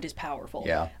this moment is powerful.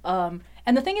 Yeah.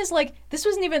 And the thing is, like, this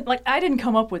wasn't even, like, I didn't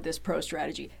come up with this pro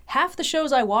strategy. Half the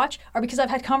shows I watch are because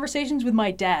I've had conversations with my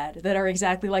dad that are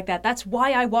exactly like that. That's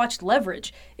why I watched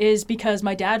Leverage, is because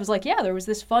my dad was like, yeah, there was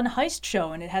this fun heist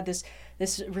show, and it had this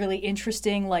this really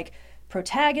interesting, like,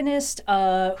 protagonist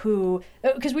who,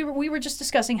 because we were just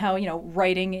discussing how, you know,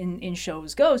 writing in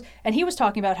shows goes, and he was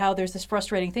talking about how there's this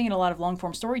frustrating thing in a lot of long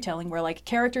form storytelling where, like,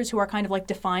 characters who are kind of like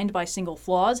defined by single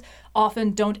flaws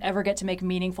often don't ever get to make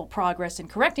meaningful progress in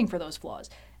correcting for those flaws.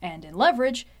 And in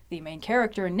Leverage, the main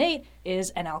character, Nate,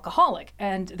 is an alcoholic,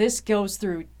 and this goes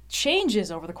through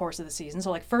changes over the course of the season.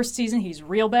 So, like, first season he's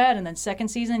real bad, and then second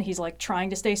season he's like trying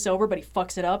to stay sober but he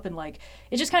fucks it up, and like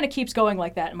it just kind of keeps going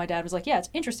like that. And my dad was like, yeah, it's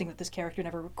interesting that this character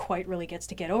never quite really gets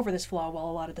to get over this flaw, while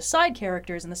a lot of the side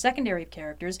characters and the secondary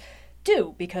characters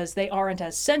do, because they aren't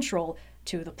as central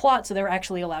to the plot, so they're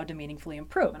actually allowed to meaningfully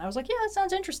improve. And I was like, yeah, that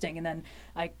sounds interesting. And then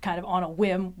I kind of on a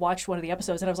whim watched one of the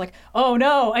episodes and I was like, oh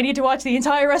no, I need to watch the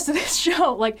entire rest of this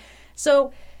show. Like,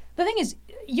 so the thing is,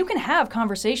 you can have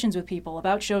conversations with people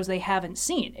about shows they haven't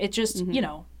seen. It just, you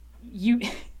know, you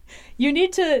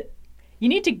need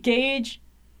to gauge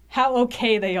how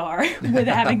okay they are with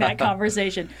having that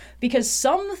conversation, because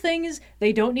some things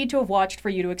they don't need to have watched for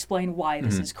you to explain why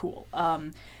this is cool.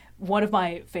 One of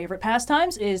my favorite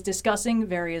pastimes is discussing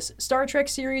various Star Trek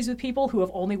series with people who have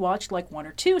only watched like 1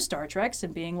 or 2 Star Treks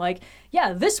and being like,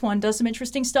 yeah, this one does some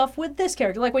interesting stuff with this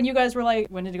character. Like when you guys were like,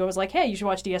 when Indigo was like, hey, you should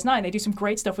watch DS9. They do some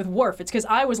great stuff with Worf. It's because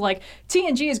I was like,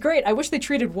 TNG is great. I wish they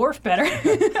treated Worf better.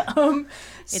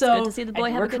 It's good to see the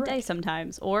boy have a good day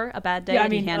sometimes, or a bad day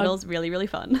that he handles really, really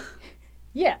fun.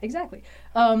 Yeah, exactly.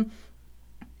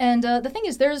 And the thing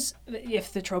is,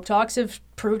 if the trope talks have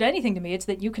proved anything to me, it's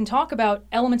that you can talk about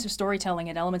elements of storytelling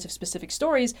and elements of specific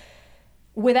stories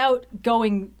without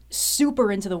going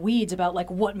super into the weeds about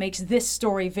like what makes this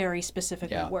story very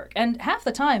specifically work. And half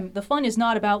the time, the fun is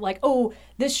not about like, oh,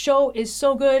 this show is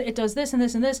so good, it does this and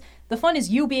this and this. The fun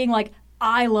is you being like,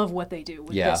 I love what they do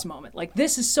with this moment. Like,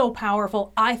 this is so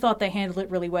powerful. I thought they handled it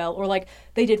really well. Or, like,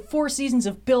 they did 4 seasons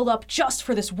of build-up just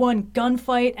for this one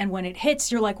gunfight, and when it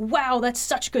hits, you're like, wow, that's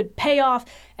such good payoff.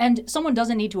 And someone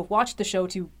doesn't need to have watched the show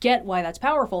to get why that's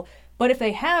powerful. But if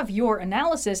they have your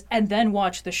analysis and then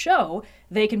watch the show,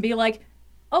 they can be like,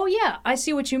 oh, yeah, I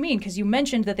see what you mean, because you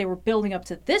mentioned that they were building up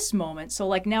to this moment, so,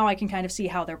 like, now I can kind of see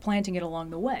how they're planting it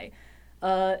along the way.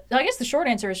 I guess the short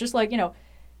answer is just, like, you know,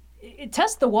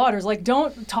 test the waters. Like,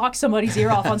 don't talk somebody's ear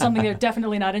off on something they're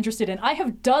definitely not interested in. I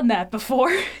have done that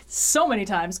before so many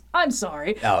times. I'm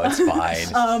sorry. Oh, it's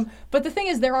fine. But the thing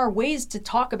is, there are ways to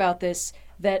talk about this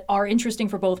that are interesting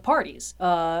for both parties.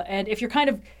 And if you kind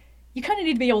of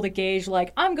need to be able to gauge,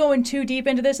 like, I'm going too deep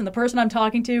into this and the person I'm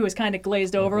talking to is kind of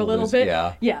glazed over a little bit.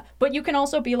 Yeah. But you can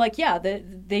also be like, yeah,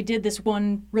 they did this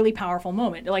one really powerful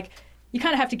moment. Like, you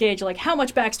kind of have to gauge, like, how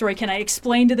much backstory can I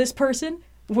explain to this person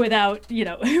without, you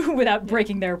know, without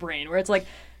breaking their brain, where it's like,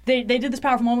 they did this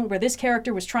powerful moment where this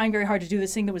character was trying very hard to do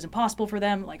this thing that was impossible for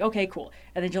them. Like, okay, cool.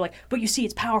 And then you're like, but you see,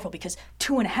 it's powerful because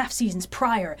 2.5 seasons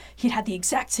prior, he'd had the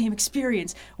exact same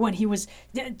experience when he was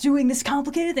doing this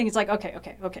complicated thing. It's like,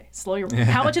 okay, slow your...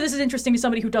 How much of this is interesting to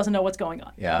somebody who doesn't know what's going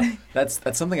on? Yeah, that's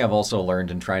something I've also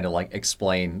learned in trying to, like,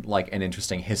 explain, like, an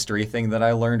interesting history thing that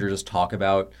I learned, or just talk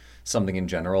about something in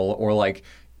general, or, like,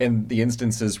 in the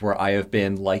instances where I have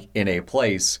been, like, in a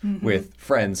place with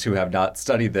friends who have not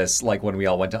studied this, like when we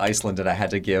all went to Iceland and I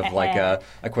had to give, like, a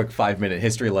quick 5-minute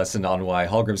history lesson on why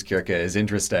Hallgrímskirkja is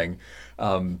interesting.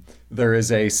 There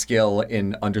is a skill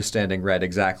in understanding Red,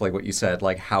 exactly what you said,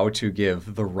 like how to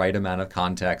give the right amount of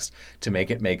context to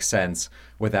make it make sense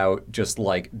without just,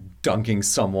 like, dunking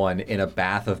someone in a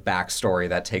bath of backstory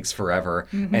that takes forever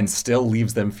and still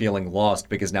leaves them feeling lost,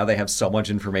 because now they have so much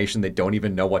information they don't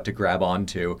even know what to grab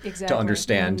onto to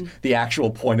understand the actual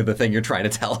point of the thing you're trying to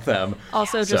tell them.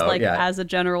 Also, just as a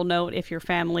general note, if your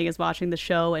family is watching the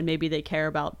show and maybe they care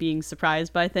about being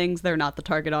surprised by things, they're not the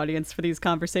target audience for these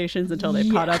conversations until they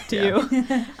caught up to you.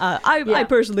 I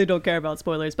personally don't care about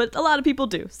spoilers, but a lot of people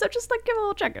do. So just, like, give a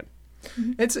little check-in.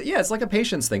 It's like a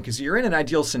patience thing, because you're in an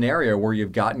ideal scenario where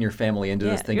you've gotten your family into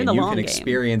this thing and you can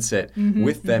experience it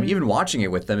with them, even watching it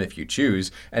with them if you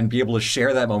choose, and be able to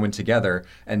share that moment together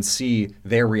and see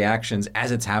their reactions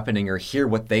as it's happening or hear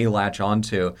what they latch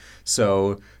onto.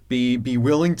 So be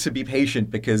willing to be patient,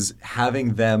 because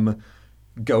having them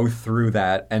go through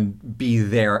that and be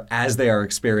there as they are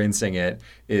experiencing it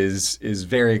is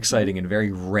very exciting and a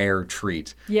very rare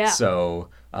treat. Yeah. So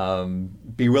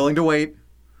be willing to wait,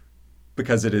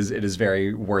 because it is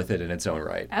very worth it in its own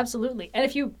right. Absolutely. And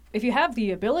if you have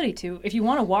the ability to, if you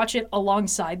want to watch it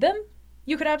alongside them,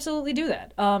 you could absolutely do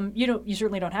that. You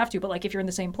certainly don't have to, but, like, if you're in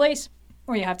the same place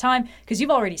or you have time, because you've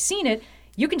already seen it,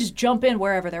 you can just jump in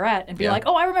wherever they're at and be like,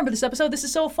 oh, I remember this episode. This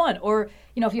is so fun. Or,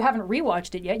 if you haven't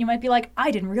rewatched it yet, you might be like,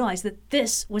 I didn't realize that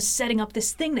this was setting up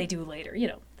this thing they do later.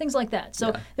 Things like that.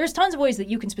 So there's tons of ways that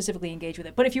you can specifically engage with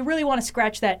it. But if you really want to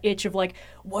scratch that itch of like,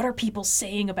 what are people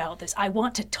saying about this? I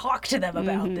want to talk to them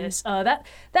about this.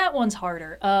 That one's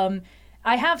harder.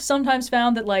 I have sometimes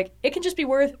found that like it can just be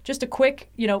worth just a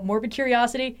quick, morbid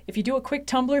curiosity. If you do a quick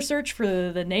Tumblr search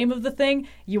for the name of the thing,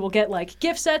 you will get like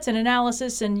gift sets and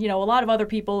analysis and a lot of other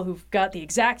people who've got the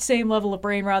exact same level of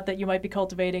brain rot that you might be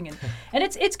cultivating, and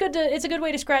it's a good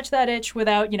way to scratch that itch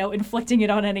without inflicting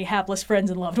it on any hapless friends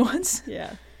and loved ones.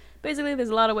 Yeah. Basically, there's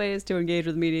a lot of ways to engage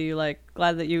with media you like.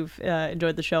 Glad that you've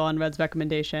enjoyed the show on Red's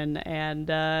recommendation,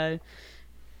 and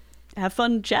have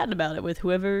fun chatting about it with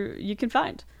whoever you can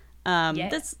find.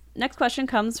 This next question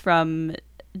comes from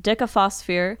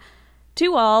Decaphosphere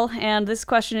to all, and this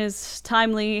question is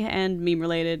timely and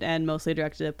meme-related and mostly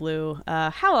directed at Blue.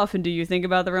 How often do you think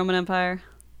about the Roman Empire?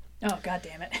 Oh, God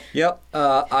damn it. Yep.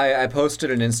 I posted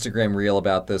an Instagram reel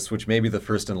about this, which may be the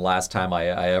first and last time I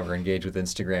ever engage with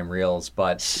Instagram reels,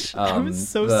 but... I was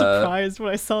so surprised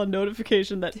when I saw a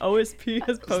notification that OSP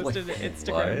has posted an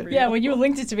Instagram reel. Yeah, when you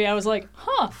linked it to me, I was like,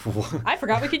 I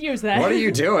forgot we could use that. What are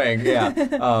you doing?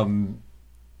 Yeah.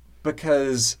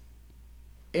 Because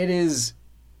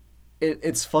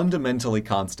it's fundamentally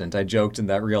constant. I joked in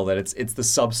that reel that it's the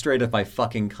substrate of my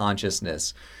fucking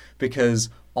consciousness, because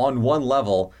on one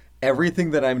level, everything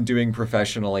that I'm doing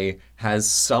professionally has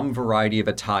some variety of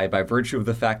a tie by virtue of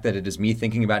the fact that it is me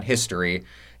thinking about history.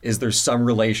 Is there some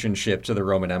relationship to the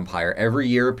Roman Empire? Every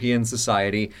European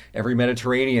society, every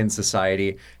Mediterranean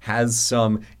society has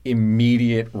some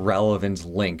immediate relevant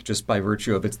link just by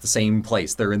virtue of it's the same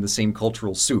place. They're in the same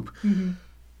cultural soup. Mm-hmm.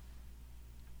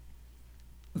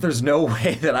 There's no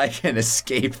way that I can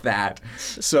escape that.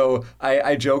 So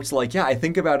I joked like, I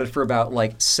think about it for about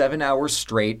like 7 hours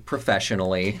straight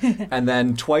professionally, and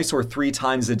then twice or 3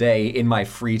 times a day in my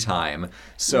free time.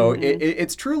 So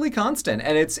it's truly constant,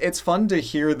 and it's fun to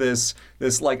hear this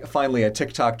like finally a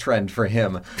TikTok trend for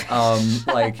him.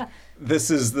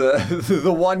 This is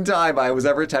the one time I was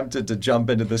ever tempted to jump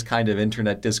into this kind of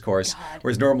internet discourse,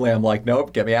 whereas normally I'm like,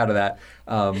 nope, get me out of that.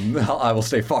 I will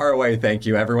stay far away, thank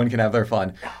you. Everyone can have their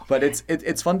fun. But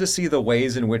it's fun to see the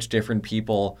ways in which different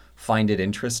people find it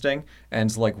interesting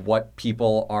and like what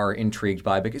people are intrigued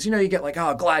by. Because, you get like,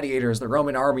 gladiators, the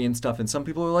Roman army and stuff. And some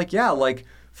people are like, yeah, like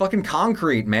fucking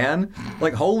concrete, man.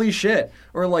 Like, holy shit.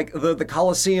 Or like the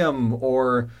Colosseum,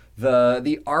 or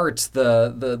the art,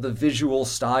 the visual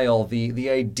style, the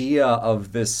idea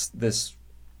of this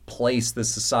place,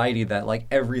 this society that like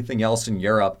everything else in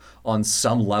Europe on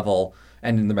some level,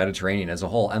 and in the Mediterranean as a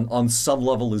whole, and on some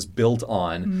level is built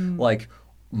on. Like,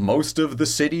 most of the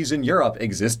cities in Europe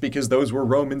exist because those were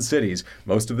Roman cities.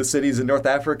 Most of the cities in North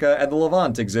Africa and the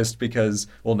Levant exist because,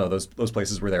 well, no, those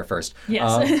places were there first.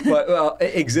 Yes. But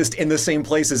exist in the same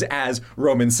places as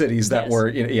Roman cities that were,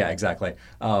 yeah, exactly.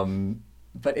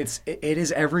 But it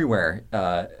is everywhere.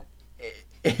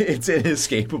 It's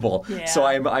inescapable. Yeah. So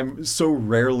I'm so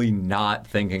rarely not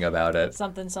thinking about it.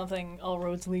 Something, all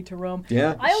roads lead to Rome.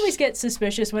 Yeah. I always get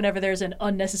suspicious whenever there's an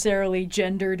unnecessarily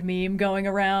gendered meme going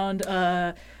around.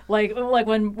 Like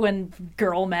when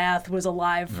girl math was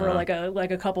alive for like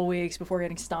a couple weeks before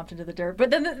getting stomped into the dirt.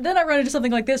 But then I run into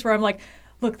something like this where I'm like,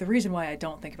 look, the reason why I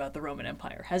don't think about the Roman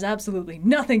Empire has absolutely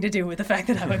nothing to do with the fact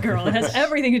that I'm a girl. It has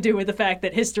everything to do with the fact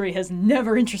that history has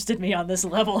never interested me on this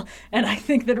level. And I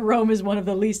think that Rome is one of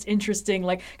the least interesting,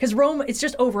 because Rome, it's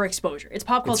just overexposure. It's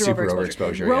pop culture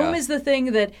overexposure. Rome is the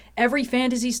thing that every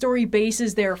fantasy story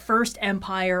bases their first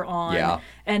empire on. Yeah.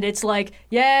 And it's like,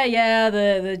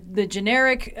 the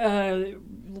generic...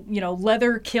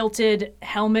 leather kilted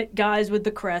helmet guys with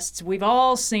the crests. We've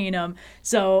all seen them.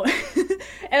 So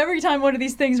every time one of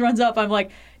these things runs up, I'm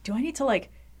like, do I need to like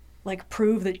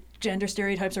prove that gender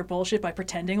stereotypes are bullshit by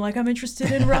pretending like I'm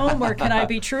interested in Rome? Or can I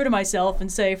be true to myself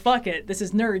and say, fuck it, this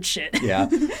is nerd shit? Yeah.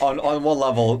 On one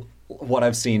level, what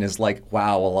I've seen is like,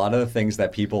 wow, a lot of the things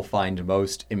that people find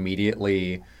most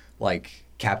immediately like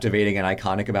captivating and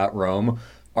iconic about Rome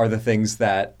are the things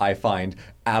that I find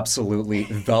absolutely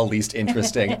the least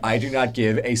interesting. I do not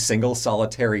give a single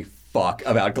solitary fuck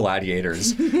about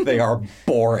gladiators. They are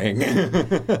boring.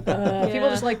 People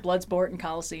just like Bloodsport and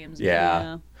Colosseums.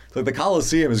 Yeah. So the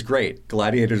Colosseum is great.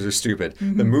 Gladiators are stupid.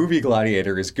 Mm-hmm. The movie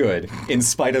Gladiator is good, in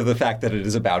spite of the fact that it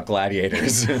is about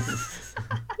gladiators.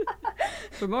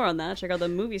 For more on that, check out the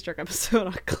Movie Struck episode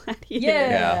on Gladiator.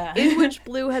 Yeah. In which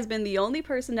Blue has been the only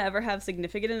person to ever have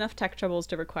significant enough tech troubles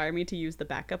to require me to use the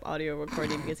backup audio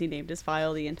recording because he named his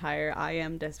file the entire I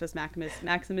am Decimus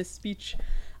Maximus speech.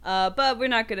 But we're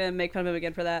not going to make fun of him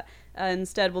again for that.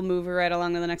 Instead, we'll move right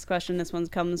along to the next question. This one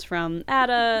comes from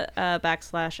Ada,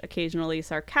 /occasionally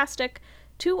sarcastic.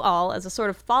 To all, as a sort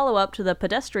of follow-up to the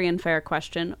pedestrian fare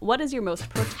question, what is your most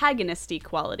protagonist-y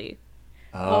quality?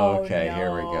 Okay, no.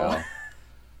 Here we go.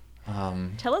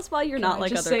 Tell us why you're not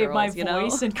like just other save girls, my you know?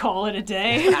 voice and call it a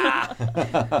day.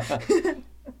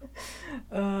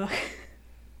 What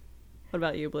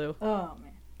about you, Blue? Oh,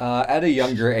 man. At a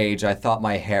younger age, I thought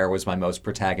my hair was my most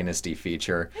protagonist-y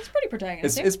feature. It's pretty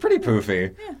protagonistic. It's pretty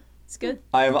poofy. Yeah, it's good.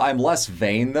 I'm less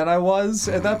vain than I was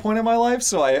at that point in my life,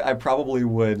 so I probably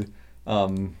would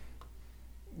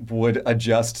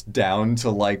adjust down to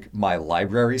like my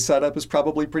library setup is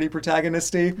probably pretty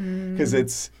protagonisty because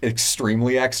it's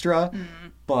extremely extra.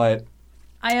 But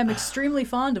I am extremely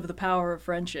fond of the power of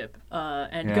friendship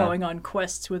and going on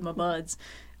quests with my buds.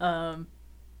 And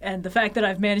the fact that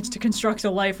I've managed to construct a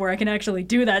life where I can actually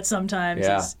do that sometimes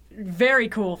is very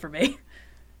cool for me.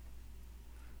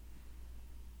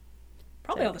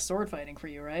 Probably all the sword fighting for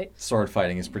you, right? Sword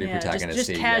fighting is pretty protagonistic.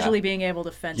 Just casually being able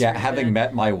to fence. Yeah, having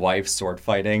met my wife sword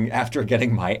fighting after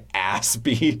getting my ass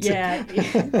beat. Yeah.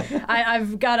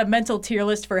 I've got a mental tier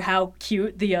list for how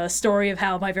cute the story of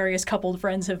how my various coupled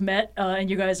friends have met, and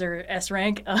you guys are S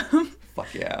rank.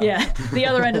 Fuck yeah. Yeah. The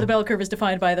other end of the bell curve is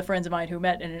defined by the friends of mine who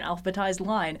met in an alphabetized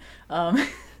line.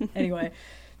 Anyway.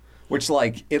 Which,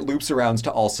 like, it loops around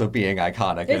to also being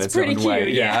iconic in its pretty own cute, way.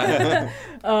 yeah.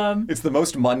 It's the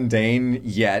most mundane,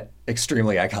 yet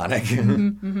extremely iconic.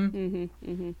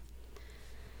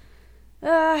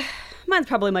 Mine's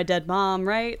probably my dead mom,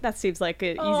 right? That seems like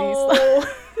an Oh.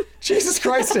 easy Jesus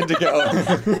Christ, Indigo.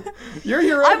 You're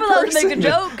your own I'm allowed person. to make a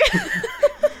joke.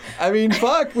 I mean,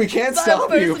 fuck, we can't It's our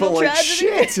stop you, but personal like,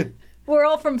 tragedy. shit. We're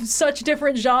all from such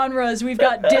different genres. We've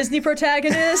got Disney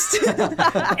protagonist,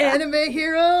 anime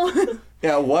hero.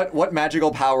 Yeah, what magical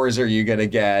powers are you gonna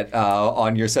get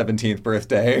on your 17th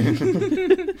birthday?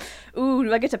 Ooh,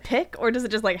 do I get to pick, or does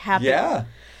it just like happen? Yeah.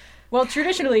 Well,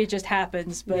 traditionally it just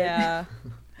happens, but Yeah.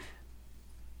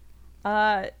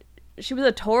 She was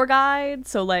a tour guide,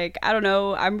 so like I don't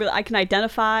know. I can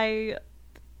identify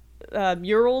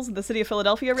murals in the city of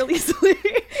Philadelphia really easily.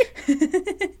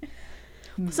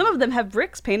 Some of them have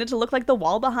bricks painted to look like the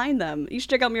wall behind them. You should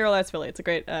check out Mural Arts Philly. It's a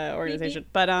great organization.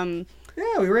 But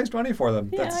Yeah, we raised money for them.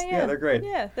 Yeah, they're great.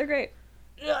 Yeah, they're great.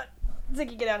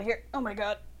 Zicky, get out of here. Oh my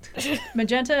god.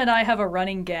 Magenta and I have a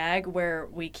running gag where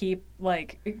we keep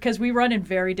because we run in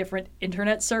very different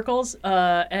internet circles.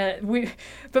 And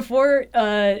before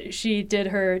she did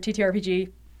her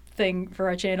TTRPG thing for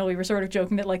our channel, we were sort of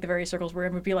joking that like the various circles we're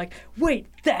in would be like, wait,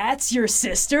 that's your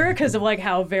sister, because of like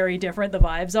how very different the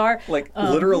vibes are. Like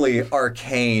literally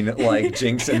arcane, like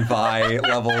Jinx and Vi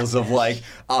levels of like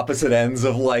opposite ends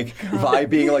of like Vi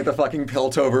being like the fucking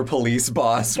Piltover police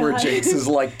boss, where Jinx is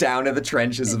like down in the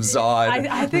trenches of Zod.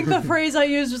 I think the phrase I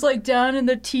used was like down in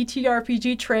the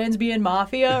TTRPG transbian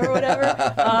mafia or whatever.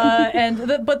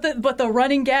 But the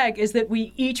running gag is that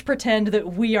we each pretend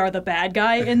that we are the bad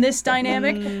guy in this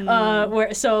dynamic. Because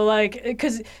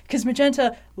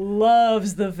Magenta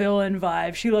loves the villain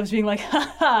vibe. She loves being like,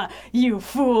 ha ha, you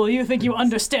fool, you think you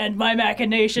understand my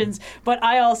machinations. But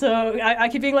I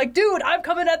keep being like, dude, I'm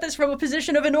coming at this from a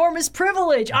position of enormous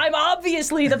privilege. I'm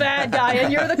obviously the bad guy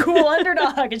and you're the cool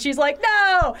underdog. And she's like,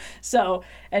 no. So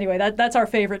anyway, that's our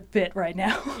favorite bit right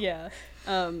now. Yeah.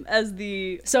 So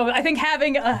I think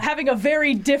having a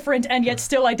very different and yet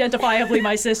still identifiably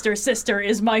my sister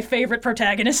is my favorite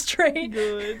protagonist trait.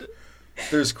 Good.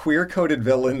 There's queer-coded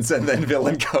villains and then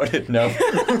villain-coded no.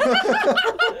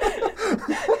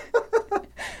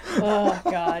 Oh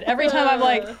god. Every time I'm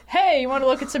like, hey, you want to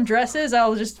look at some dresses?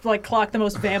 I'll just like clock the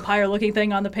most vampire looking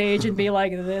thing on the page and be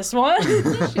like, this one?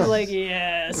 She's like,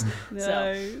 yes. Nice.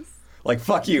 So. Like,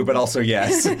 fuck you, but also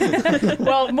yes.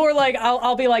 Well, more like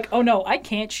I'll be like, oh no, I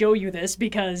can't show you this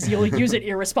because you'll use it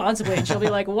irresponsibly. And she'll be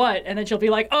like, what? And then she'll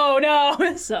be like, oh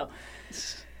no. So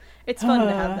it's fun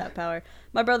to have that power.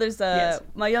 My brother's Yes.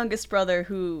 my youngest brother,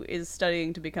 who is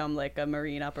studying to become like a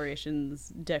marine operations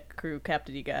deck crew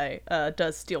captainy guy,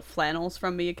 does steal flannels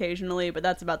from me occasionally, but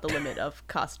that's about the limit of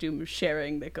costume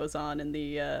sharing that goes on in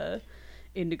the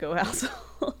Indigo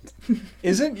household.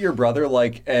 Isn't your brother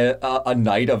like a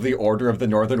knight of the Order of the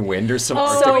Northern Wind or some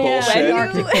Arctic yeah, bullshit?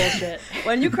 Arctic bullshit.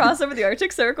 When you cross over the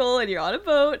Arctic Circle and you're on a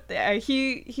boat,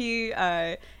 he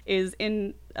is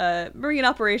in marine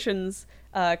operations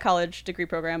college degree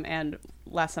program, and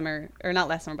the summer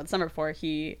before,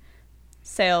 he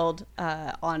sailed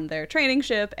on their training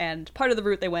ship, and part of the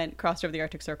route they went crossed over the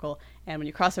Arctic Circle. And when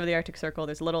you cross over the Arctic Circle,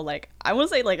 there's a little, like, I want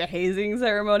to say like a hazing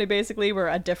ceremony, basically, where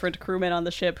a different crewman on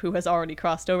the ship who has already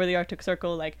crossed over the Arctic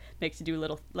Circle, like, makes you do a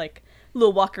little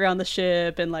walk around the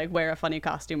ship and, like, wear a funny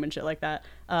costume and shit like that.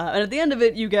 And at the end of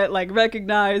it, you get, like,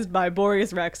 recognized by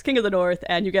Boreas Rex, King of the North,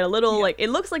 and you get a little, like, it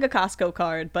looks like a Costco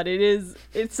card, but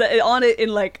it's on it in,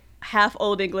 like, half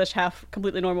Old English, half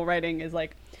completely normal writing, is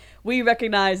like, we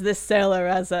recognize this sailor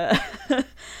as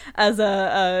is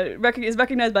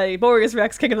recognized by Boreas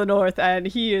Rex, King of the North, and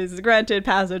he is granted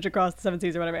passage across the 7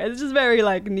 seas or whatever. It's just very,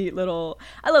 like, neat little,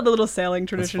 I love the little sailing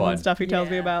traditions and stuff he tells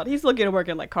me about. He's looking to work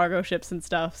in, like, cargo ships and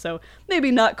stuff, so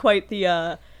maybe not quite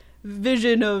the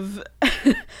vision of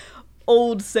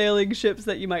old sailing ships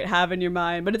that you might have in your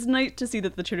mind, but it's nice to see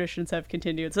that the traditions have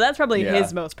continued. So that's probably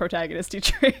his most protagonisty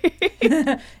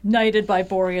trait. Knighted by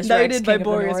Boreas Rex, King of the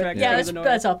North. Yeah,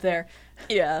 that's up there.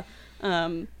 Yeah.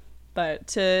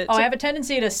 But I have a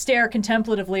tendency to stare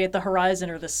contemplatively at the horizon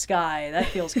or the sky. That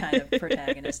feels kind of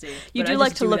protagonisty. You do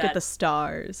like to look at the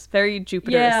stars. Very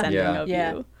Jupiter ascending of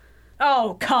you.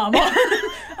 Oh, come on.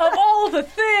 Of all the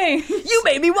things. You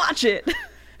made me watch it.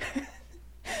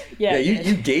 Yeah,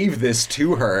 you gave this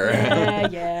to her.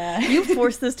 Yeah. You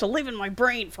forced this to live in my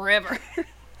brain forever.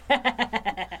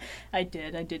 I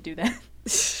did do that.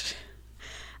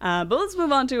 But let's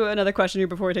move on to another question here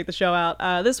before we take the show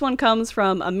out. This one comes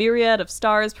from a myriad of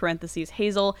stars,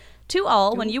 Hazel. To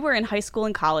all, when you were in high school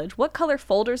and college, what color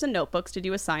folders and notebooks did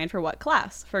you assign for what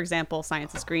class? For example,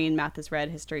 science is green, math is red,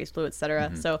 history is blue, etc.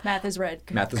 Mm-hmm. So math is red.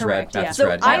 Math is correct, red. Math so is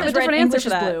red. I have a different answer English for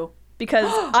that. Is blue.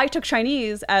 Because I took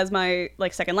Chinese as my,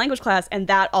 like, second language class, and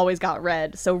that always got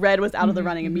red. So red was out of the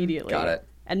running immediately. Got it.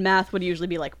 And math would usually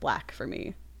be, like, black for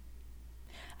me.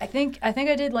 I think I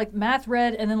did, like, math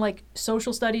red, and then, like,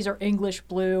 social studies or English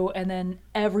blue, and then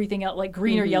everything else, like,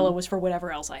 green or yellow was for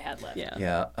whatever else I had left.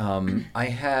 Yeah. I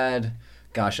had,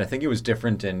 I think it was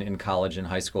different in college and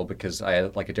high school because I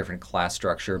had, like, a different class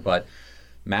structure, but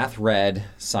math red,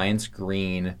 science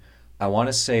green, I want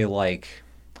to say, like,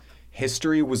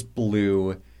 history was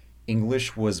blue,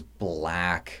 English was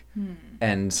black,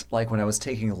 and, like, when I was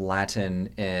taking Latin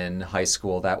in high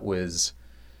school, that was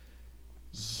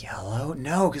yellow?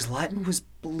 No, because Latin was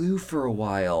blue for a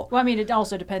while. Well, I mean, it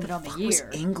also depended on the year. Was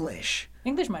English?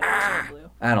 English might have been blue.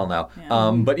 I don't know.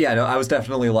 Yeah. But yeah, no, I was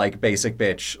definitely, like, basic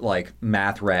bitch, like,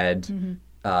 math red,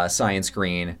 science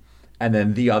green, and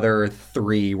then the other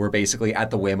three were basically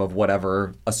at the whim of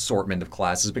whatever assortment of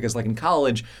classes, because, like, in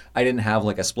college, I didn't have,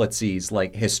 like, a splitsies,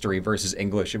 like, history versus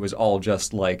English. It was all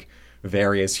just, like,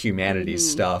 various humanities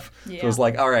stuff. Yeah. So it was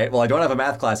like, all right, well, I don't have a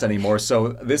math class anymore, so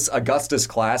this Augustus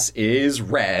class is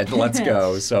red. Let's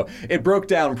go. So it broke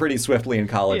down pretty swiftly in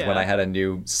college when I had a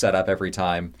new setup every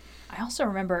time. I also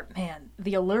remember, man,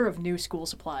 the allure of new school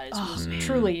supplies was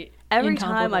truly every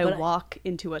time I walk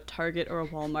into a Target or a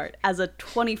Walmart as a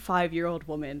 25-year-old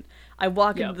woman, I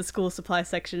walk into the school supply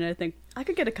section and I think, I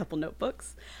could get a couple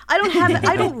notebooks. I don't have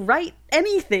I don't write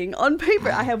anything on paper.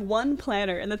 I have one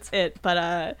planner and that's it.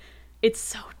 But it's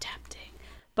so tempting.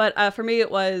 But for me,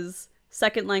 it was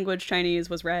second language Chinese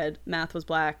was red, math was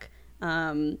black.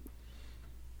 I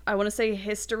want to say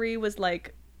history was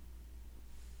like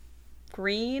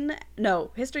green.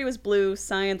 No, history was blue,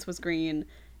 science was green.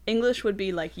 English would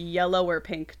be like yellow or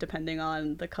pink, depending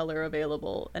on the color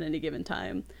available at any given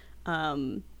time.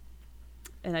 And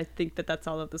I think that's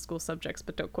all of the school subjects,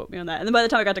 but don't quote me on that. And then by the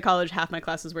time I got to college, half my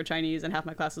classes were Chinese and half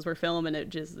my classes were film, and it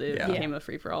became a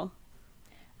free-for-all.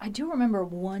 I do remember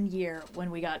one year when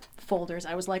we got folders,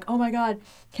 I was like, oh my God,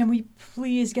 can we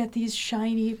please get these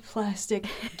shiny plastic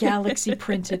galaxy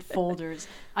printed folders?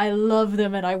 I love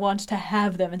them and I want to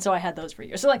have them. And so I had those for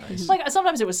years. So like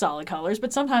sometimes it was solid colors,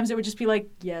 but sometimes it would just be like,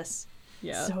 yes,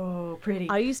 so pretty.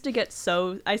 I used to get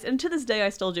and to this day I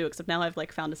still do, except now I've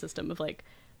like found a system of like,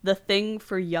 the thing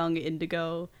for young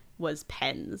indigo was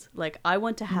pens. Like I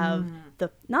want to have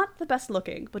not the best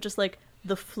looking, but just like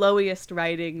the flowiest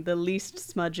writing, the least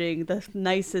smudging, the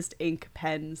nicest ink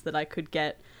pens that I could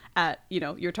get at,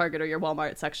 your Target or your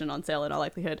Walmart section on sale in all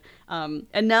likelihood.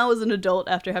 And now as an adult,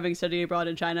 after having studied abroad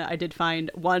in China, I did find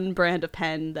one brand of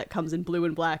pen that comes in blue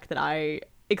and black that I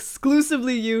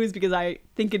exclusively use because I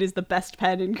think it is the best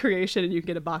pen in creation, and you can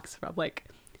get a box of like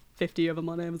 50 of them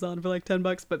on Amazon for like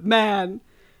 $10. But man,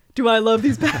 do I love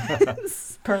these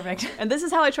pens. Perfect. And this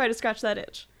is how I try to scratch that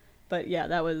itch. But yeah,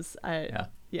 that was,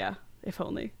 if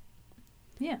only.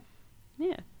 Yeah.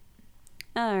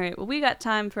 All right. Well, we got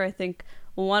time for, I think,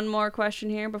 one more question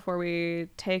here before we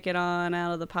take it on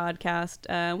out of the podcast.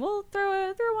 We'll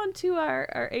throw one to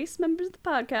our ace members of the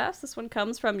podcast. This one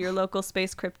comes from your local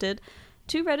space cryptid,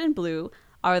 to Red and Blue.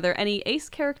 Are there any ace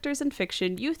characters in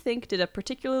fiction you think did a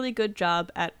particularly good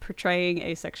job at portraying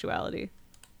asexuality?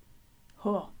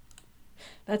 Oh,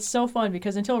 that's so fun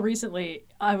because until recently,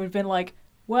 I would have been like,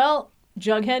 well,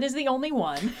 Jughead is the only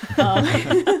one.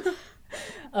 God.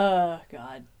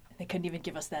 They couldn't even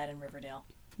give us that in Riverdale.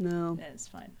 No. It's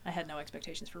fine. I had no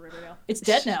expectations for Riverdale. It's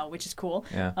dead now, which is cool.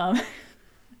 Yeah.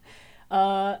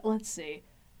 Let's see.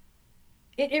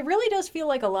 It really does feel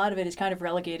like a lot of it is kind of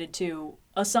relegated to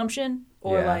assumption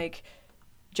or like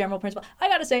general principle. I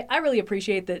gotta say, I really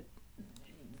appreciate that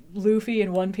Luffy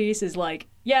in One Piece is like,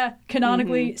 yeah,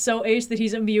 canonically so ace that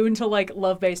he's immune to like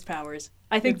love-based powers.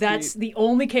 I think that's the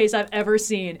only case I've ever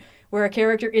seen where a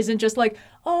character isn't just like,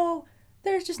 oh,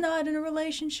 they're just not in a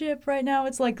relationship right now.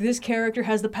 It's like this character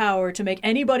has the power to make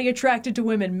anybody attracted to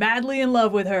women madly in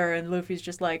love with her, and Luffy's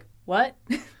just like, what?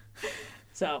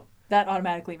 So that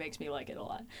automatically makes me like it a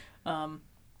lot.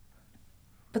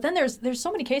 But then there's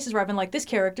so many cases where I've been like, this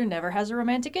character never has a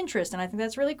romantic interest, and I think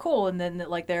that's really cool. And then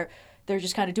like they're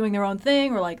just kind of doing their own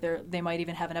thing, or like they might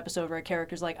even have an episode where a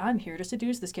character's like, I'm here to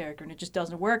seduce this character, and it just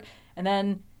doesn't work. And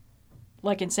then,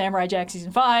 like in Samurai Jack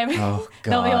season 5,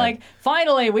 they'll be like,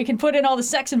 finally, we can put in all the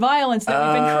sex and violence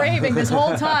that we've been craving this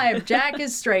whole time. Jack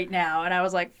is straight now. And I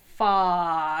was like,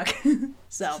 fuck.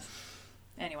 So,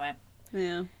 anyway.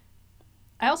 Yeah.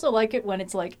 I also like it when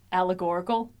it's like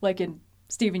allegorical, like in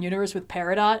Steven Universe with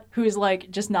Peridot, who is like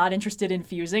just not interested in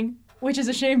fusing, which is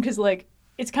a shame because like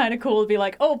it's kind of cool to be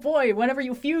like, oh boy, whenever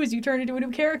you fuse, you turn into a new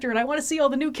character, and I want to see all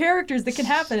the new characters that can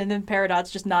happen. And then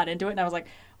Peridot's just not into it, and I was like,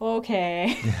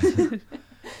 okay.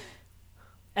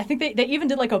 I think they even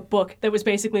did like a book that was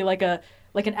basically like an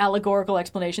allegorical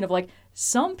explanation of like,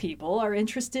 some people are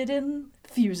interested in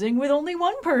fusing with only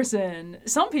one person.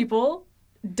 Some people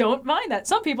don't mind that.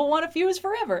 Some people want to fuse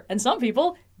forever, and some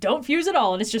people don't fuse at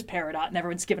all, and it's just Peridot, and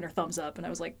everyone's giving her thumbs up, and I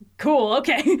was like, cool,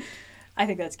 okay. I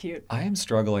think that's cute. I am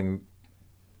struggling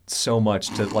so much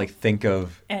to like think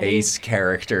of ace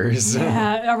characters.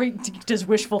 Yeah, does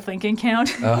wishful thinking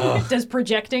count? Does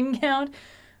projecting count?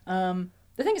 The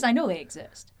thing is, I know they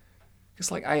exist. Because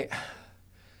like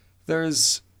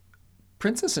there's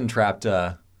Princess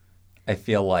Entrapta. I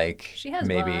feel like she has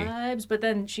maybe vibes, but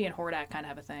then she and Hordak kind of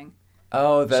have a thing.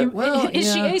 Oh, that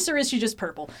is she ace or is she just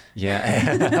purple?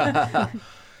 Yeah,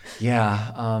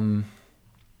 yeah.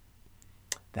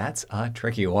 That's a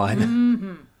tricky one.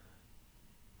 Mm-hmm.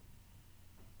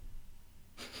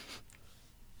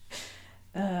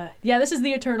 Yeah, this is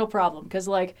the eternal problem because,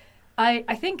 like,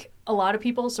 I think a lot of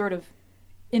people sort of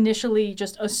initially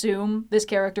just assume this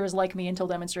character is like me until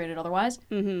demonstrated otherwise.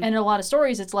 Mm-hmm. And in a lot of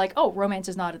stories, it's like, oh, romance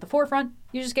is not at the forefront.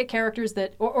 You just get characters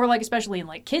that, or like especially in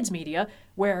like kids media,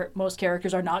 where most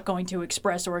characters are not going to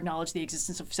express or acknowledge the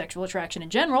existence of sexual attraction in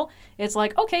general. It's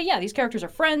like, okay, yeah, these characters are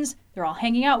friends. They're all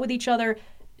hanging out with each other.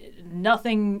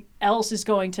 Nothing else is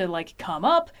going to like come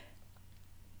up.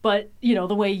 But, you know,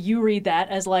 the way you read that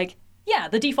as like, yeah,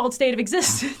 the default state of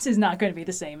existence is not going to be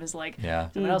the same as like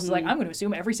someone else is like, I'm going to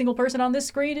assume every single person on this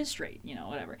screen is straight, you know,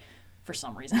 whatever, for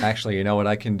some reason. Actually, you know what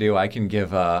I can do? I can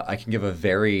give a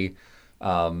very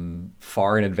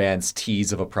far in advance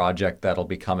tease of a project that'll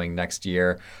be coming next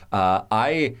year.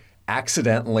 I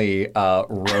accidentally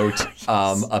wrote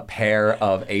a pair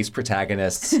of ace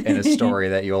protagonists in a story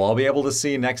that you'll all be able to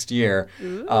see next year.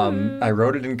 I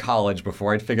wrote it in college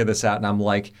before I'd figure this out, and I'm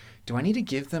like, do I need to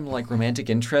give them like romantic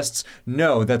interests?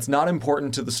 No, that's not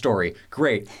important to the story.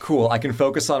 Great, cool. I can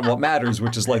focus on what matters,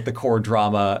 which is like the core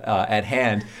drama at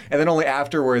hand. And then only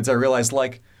afterwards I realized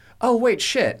like, oh wait,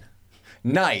 shit.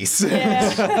 Nice.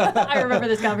 Yeah, I remember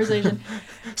this conversation.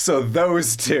 So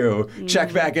those two,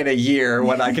 check back in a year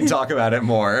when I can talk about it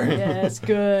more. Yeah, it's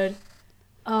good.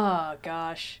 Oh,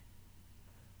 gosh.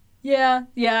 Yeah,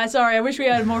 sorry. I wish we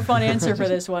had a more fun answer for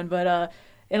this one, but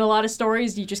in a lot of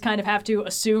stories, you just kind of have to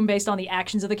assume based on the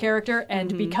actions of the character,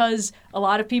 and because a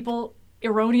lot of people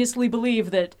erroneously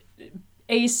believe that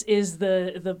ace is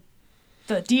the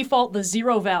default, the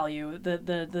zero value,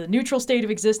 the neutral state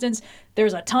of existence,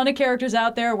 there's a ton of characters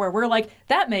out there where we're like,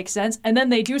 that makes sense, and then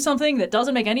they do something that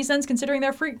doesn't make any sense considering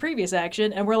their previous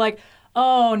action, and we're like,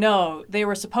 oh no, they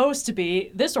were supposed to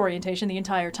be this orientation the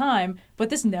entire time, but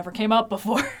this never came up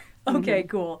before. Okay,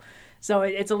 cool. So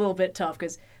it's a little bit tough,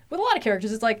 because with a lot of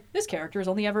characters, it's like, this character has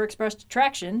only ever expressed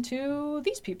attraction to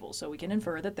these people, so we can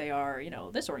infer that they are, you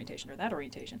know, this orientation or that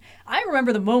orientation. I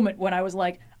remember the moment when I was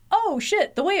like, oh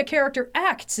shit, the way a character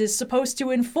acts is supposed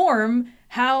to inform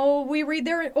how we read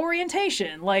their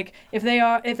orientation. Like, if they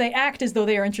act as though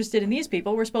they are interested in these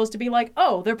people, we're supposed to be like,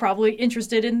 oh, they're probably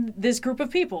interested in this group of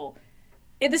people.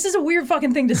 this is a weird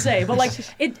fucking thing to say, but like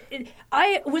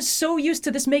I was so used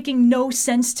to this making no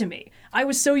sense to me. I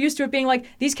was so used to it being like,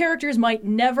 these characters might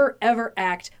never ever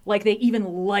act like they even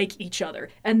like each other.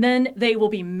 And then they will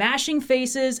be mashing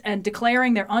faces and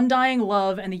declaring their undying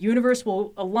love, and the universe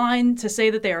will align to say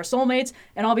that they are soulmates.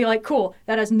 And I'll be like, cool,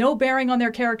 that has no bearing on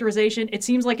their characterization. It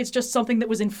seems like it's just something that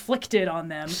was inflicted on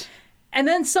them. And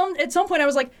then at some point I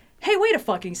was like, hey, wait a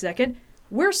fucking second.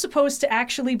 We're supposed to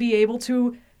actually be able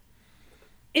to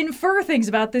infer things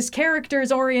about this character's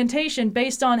orientation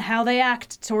based on how they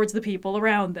act towards the people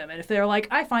around them. And if they're like,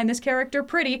 I find this character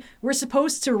pretty, we're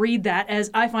supposed to read that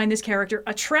as, I find this character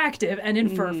attractive, and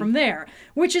infer from there,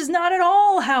 which is not at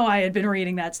all how I had been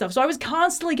reading that stuff. So I was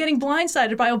constantly getting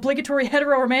blindsided by obligatory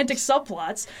heteroromantic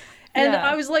subplots. And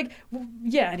I was like,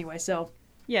 anyway, so.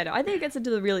 Yeah, no, I think it gets into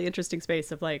the really interesting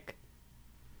space of like,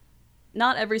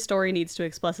 not every story needs to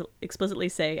explicitly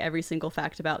say every single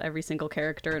fact about every single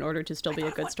character in order to still be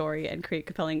a good story and create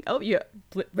compelling... Oh, yeah.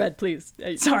 Red, please.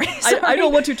 Sorry. I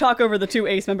don't want to talk over the two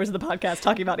Ace members of the podcast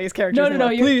talking about Ace characters. No.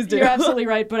 Please do. You're absolutely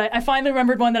right, but I finally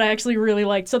remembered one that I actually really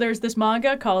liked. So there's this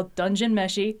manga called Dungeon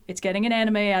Meshi. It's getting an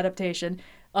anime adaptation.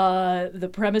 The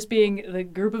premise being the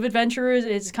group of adventurers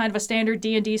is kind of a standard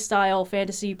D&D style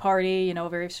fantasy party,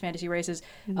 various fantasy races,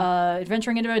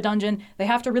 adventuring into a dungeon. They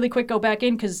have to really quick go back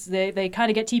in because they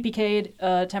kind of get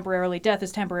TPK'd temporarily. Death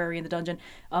is temporary in the dungeon.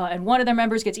 And one of their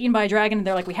members gets eaten by a dragon, and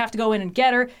they're like, we have to go in and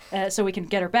get her so we can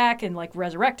get her back and like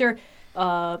resurrect her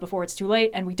before it's too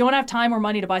late. And we don't have time or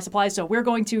money to buy supplies, so we're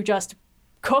going to just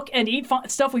cook and eat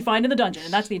stuff we find in the dungeon.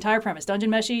 And that's the entire premise. Dungeon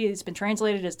Meshi has been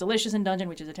translated as Delicious in Dungeon,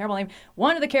 which is a terrible name.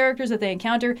 One of the characters that they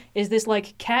encounter is this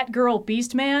like cat girl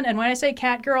beast man. And when I say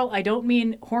cat girl, I don't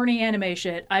mean horny anime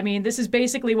shit. I mean, this is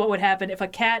basically what would happen if a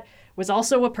cat was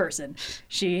also a person.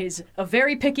 She is a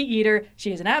very picky eater.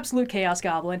 She is an absolute chaos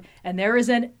goblin. And there's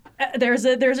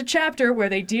a chapter where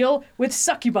they deal with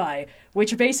succubi,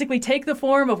 which basically take the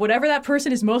form of whatever that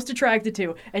person is most attracted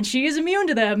to. And she is immune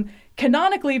to them,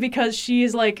 canonically, because she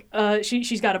is like,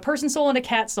 she's got a person soul and a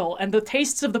cat soul. And the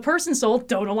tastes of the person soul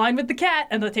don't align with the cat,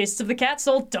 and the tastes of the cat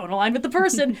soul don't align with the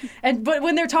person. But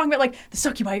when they're talking about like, the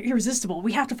succubi are irresistible,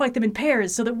 we have to fight them in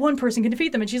pairs so that one person can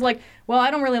defeat them. And she's like, well,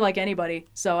 I don't really like anybody,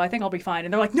 so I think I'll be fine.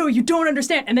 And they're like, no, you don't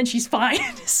understand. And then she's fine.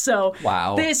 So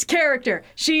wow. This character,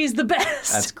 she's the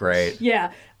best. That's great.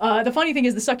 Yeah. The funny thing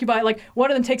is the succubi, like, one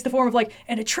of them takes the form of, like,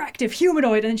 an attractive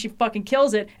humanoid, and then she fucking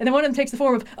kills it. And then one of them takes the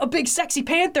form of a big sexy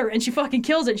panther, and she fucking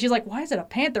kills it. And she's like, why is it a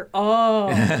panther? Oh.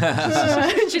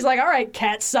 And she's like, all right,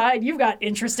 cat side, you've got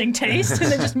interesting taste.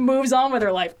 And then just moves on with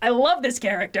her life. I love this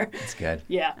character. That's good.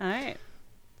 Yeah. All right.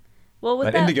 Well, with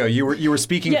but that, Indigo, you were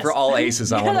speaking Yes. for all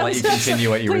aces. I want to let you continue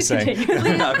what you were Please saying.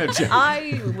 continue.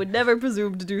 I would never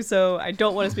presume to do so. I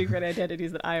don't want to speak for any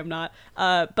identities that I am not.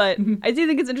 But I do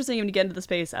think it's interesting when you get into the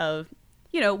space of,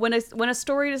 when a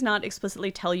story does not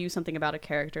explicitly tell you something about a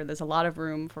character, there's a lot of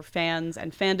room for fans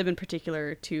and fandom in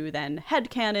particular to then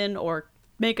headcanon or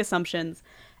make assumptions.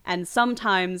 And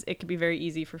sometimes it can be very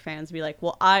easy for fans to be like,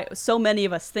 well, so many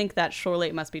of us think that, surely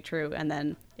it must be true. And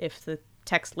then if the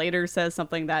text later says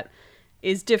something that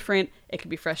is different, it can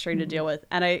be frustrating to deal with.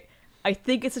 And I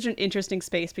think it's such an interesting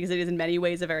space because it is in many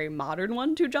ways a very modern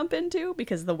one to jump into,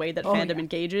 because the way that fandom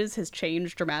engages has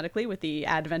changed dramatically with the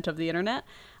advent of the internet.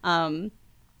 And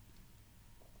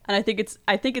I think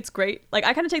it's great. Like,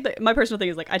 I kind of take my personal thing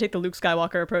is like, I take the Luke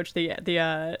Skywalker approach,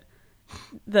 the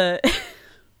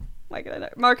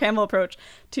Mark Hamill approach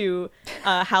to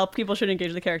how people should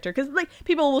engage the character, because like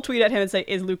people will tweet at him and say,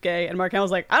 is Luke gay? And Mark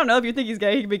Hamill's like, I don't know, if you think he's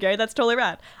gay, he can be gay. That's totally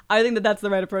rad. I think that's the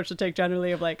right approach to take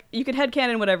generally, of like, you can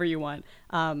headcanon whatever you want.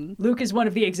 Luke is one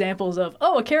of the examples of,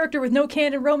 a character with no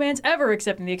canon romance ever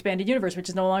except in the expanded universe, which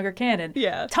is no longer canon.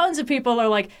 Yeah. Tons of people are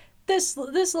like, this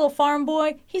little farm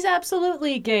boy, he's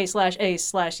absolutely gay /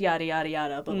 ace / yada yada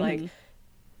yada. But like,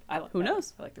 who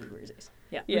knows? I like the reverse ace.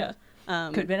 Yeah. Yeah.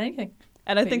 Could have been anything.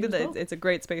 And I think that it's a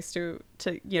great space to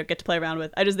get to play around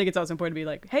with. I just think it's also important to be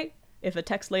like, hey, if a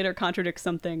text later contradicts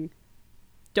something,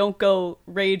 don't go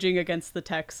raging against the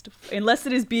text. Unless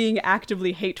it is being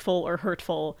actively hateful or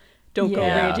hurtful, don't go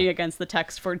raging against the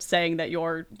text for saying that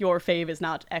your fave is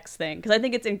not X thing. Because I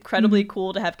think it's incredibly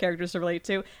cool to have characters to relate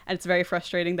to, and it's very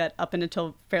frustrating that up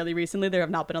until fairly recently, there have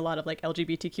not been a lot of like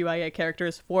LGBTQIA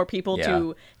characters for people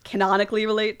to canonically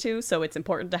relate to. So it's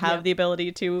important to have the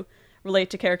ability to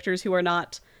relate to characters who are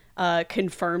not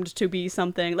confirmed to be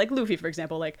something. Like Luffy, for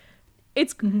example, like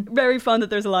it's very fun that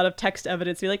there's a lot of text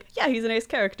evidence to be like, yeah, he's an ace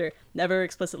character. Never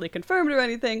explicitly confirmed or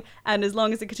anything. And as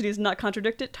long as it continues to not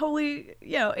contradict it, totally,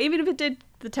 even if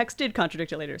the text did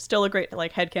contradict it later, still a great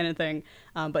like headcanon thing,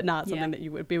 but not something that it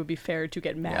would be fair to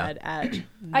get mad at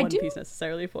One Piece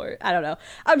necessarily for. I don't know.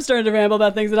 I'm starting to ramble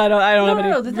about things that I don't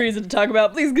have any reason to talk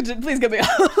about. Please get me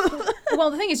out. Well,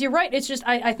 the thing is, you're right. It's just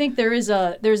I think there's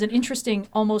an interesting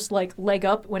almost like leg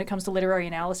up when it comes to literary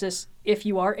analysis if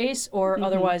you are ace, or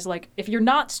otherwise, like if you're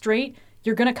not straight,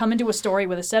 you're going to come into a story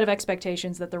with a set of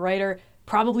expectations that the writer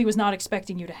probably was not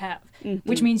expecting you to have,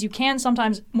 which means you can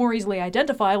sometimes more easily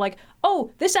identify like,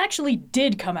 oh, this actually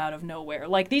did come out of nowhere.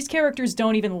 Like these characters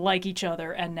don't even like each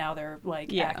other and now they're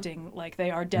like acting like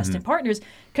they are destined partners.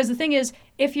 Because the thing is,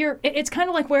 it's kind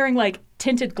of like wearing like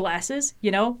tinted glasses,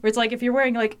 where it's like if you're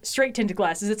wearing like straight tinted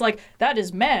glasses, it's like that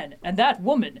is man and that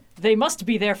woman. They must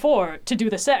be therefore to do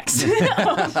the sex.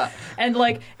 And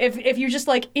like if you just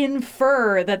like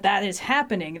infer that is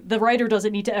happening, the writer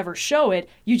doesn't need to ever show it.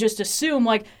 You just assume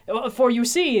like, for you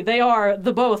see, they are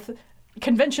the both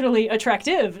conventionally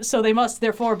attractive, so they must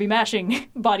therefore be mashing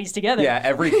bodies together. Yeah,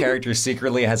 every character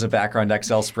secretly has a background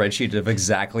Excel spreadsheet of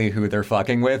exactly who they're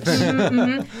fucking with.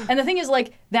 And the thing is,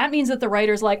 like, that means that the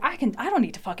writer's like, I don't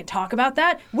need to fucking talk about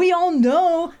that. We all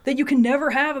know that you can never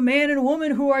have a man and a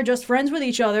woman who are just friends with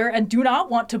each other and do not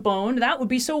want to bone. That would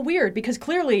be so weird, because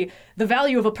clearly the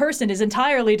value of a person is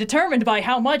entirely determined by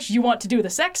how much you want to do the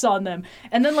sex on them.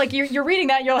 And then, like, you're reading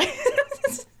that, you're like...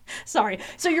 Sorry.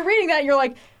 So you're reading that, you're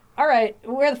like, all right,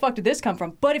 where the fuck did this come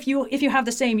from? But if you have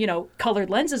the same, colored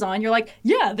lenses on, you're like,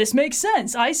 yeah, this makes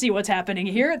sense. I see what's happening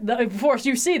here. Before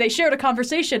you see, they shared a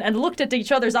conversation and looked at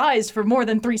each other's eyes for more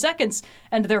than 3 seconds,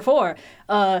 and therefore,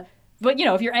 but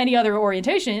if you're any other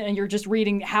orientation and you're just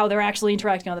reading how they're actually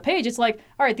interacting on the page, it's like,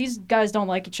 all right, these guys don't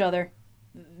like each other.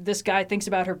 This guy thinks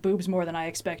about her boobs more than I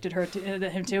expected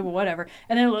him to, but whatever.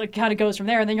 And then it kind of goes from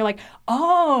there, and then you're like,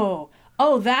 oh,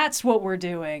 that's what we're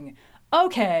doing.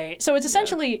 Okay, so it's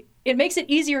essentially, it makes it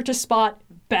easier to spot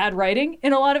bad writing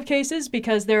in a lot of cases,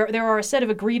 because there are a set of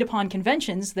agreed upon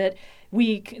conventions that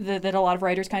that a lot of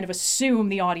writers kind of assume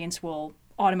the audience will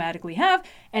automatically have,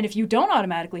 and if you don't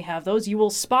automatically have those, you will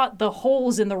spot the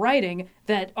holes in the writing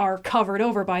that are covered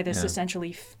over by this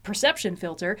essentially perception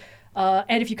filter.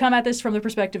 And if you come at this from the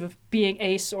perspective of being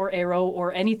ace or aro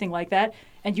or anything like that,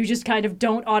 and you just kind of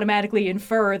don't automatically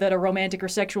infer that a romantic or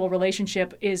sexual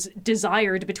relationship is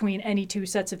desired between any two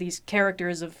sets of these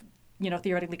characters of,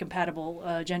 theoretically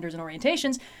compatible genders and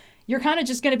orientations, you're kind of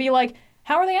just going to be like,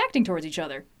 how are they acting towards each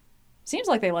other? Seems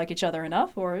like they like each other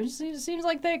enough, or it seems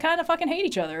like they kind of fucking hate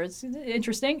each other. It's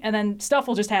interesting. And then stuff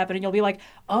will just happen, and you'll be like,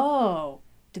 oh,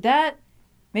 did that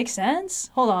make sense?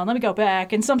 Hold on, let me go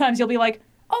back. And sometimes you'll be like,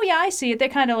 oh, yeah, I see it. They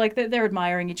kind of like, they're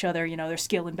admiring each other, their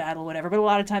skill in battle, whatever. But a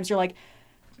lot of times you're like,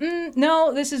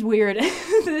 no, this is weird.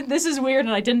 This is weird,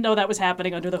 and I didn't know that was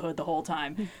happening under the hood the whole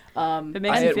time. It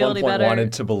makes you feel any better. I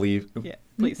wanted to believe... Yeah,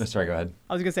 please. No, sorry, go ahead.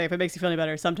 I was going to say, if it makes you feel any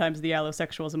better, sometimes the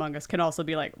allosexuals among us can also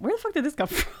be like, where the fuck did this come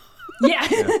from? Yeah.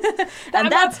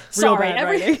 And that's sorry.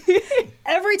 Real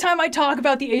Every time I talk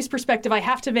about the ace perspective, I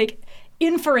have to make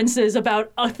inferences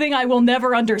about a thing I will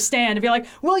never understand and be like,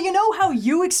 well, you know how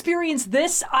you experience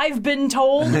this, I've been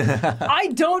told? I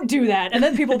don't do that. And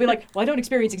then people will be like, well, I don't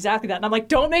experience exactly that. And I'm like,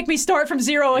 don't make me start from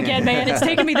zero again, man. It's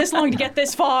taken me this long to get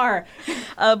this far.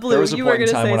 Blue, you were going to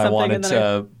say something. There was a point in time when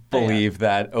I wanted to believe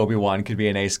that Obi-Wan could be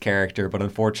an ace character, but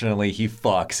unfortunately he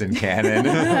fucks in canon.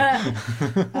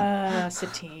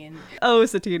 Satine. Oh,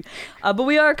 Satine. But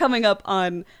we are coming up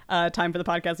on time for the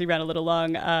podcast. We ran a little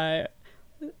long.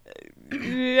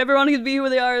 Everyone can be who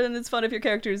they are, and it's fun if your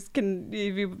characters can,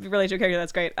 if you relate to a character,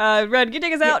 that's great. Red, can you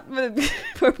take us out?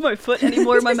 For my foot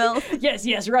anymore in my mouth?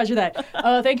 Yes, roger that.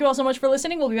 Thank you all so much for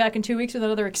listening. We'll be back in 2 weeks with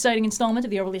another exciting installment of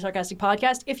the Overly Sarcastic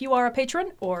Podcast. If you are a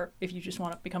patron, or if you just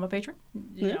want to become a patron,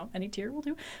 any tier will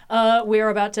do. We are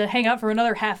about to hang out for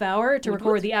another half hour to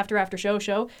record the After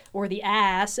show, or the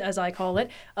ass, as I call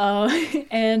it.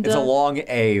 And it's a long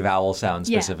A vowel sound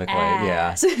specifically.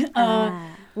 Ass.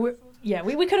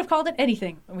 We could have called it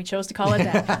anything, and we chose to call it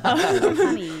that.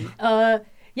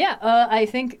 I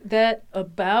think that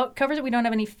about covers it. We don't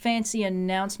have any fancy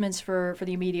announcements for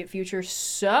the immediate future.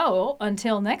 So,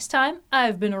 until next time,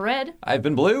 I've been Red. I've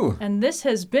been Blue. And this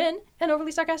has been an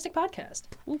Overly Sarcastic Podcast.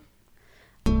 Ooh.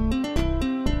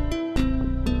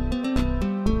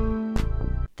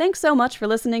 Thanks so much for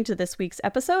listening to this week's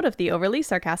episode of the Overly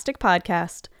Sarcastic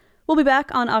Podcast. We'll be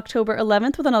back on October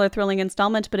 11th with another thrilling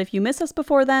installment, but if you miss us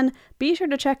before then, be sure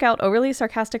to check out Overly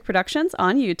Sarcastic Productions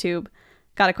on YouTube.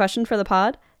 Got a question for the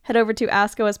pod? Head over to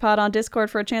Ask OSPod on Discord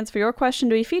for a chance for your question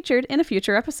to be featured in a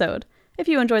future episode. If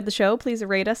you enjoyed the show, please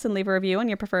rate us and leave a review on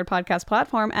your preferred podcast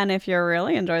platform. And if you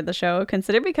really enjoyed the show,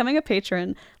 consider becoming a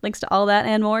patron. Links to all that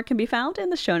and more can be found in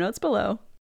the show notes below.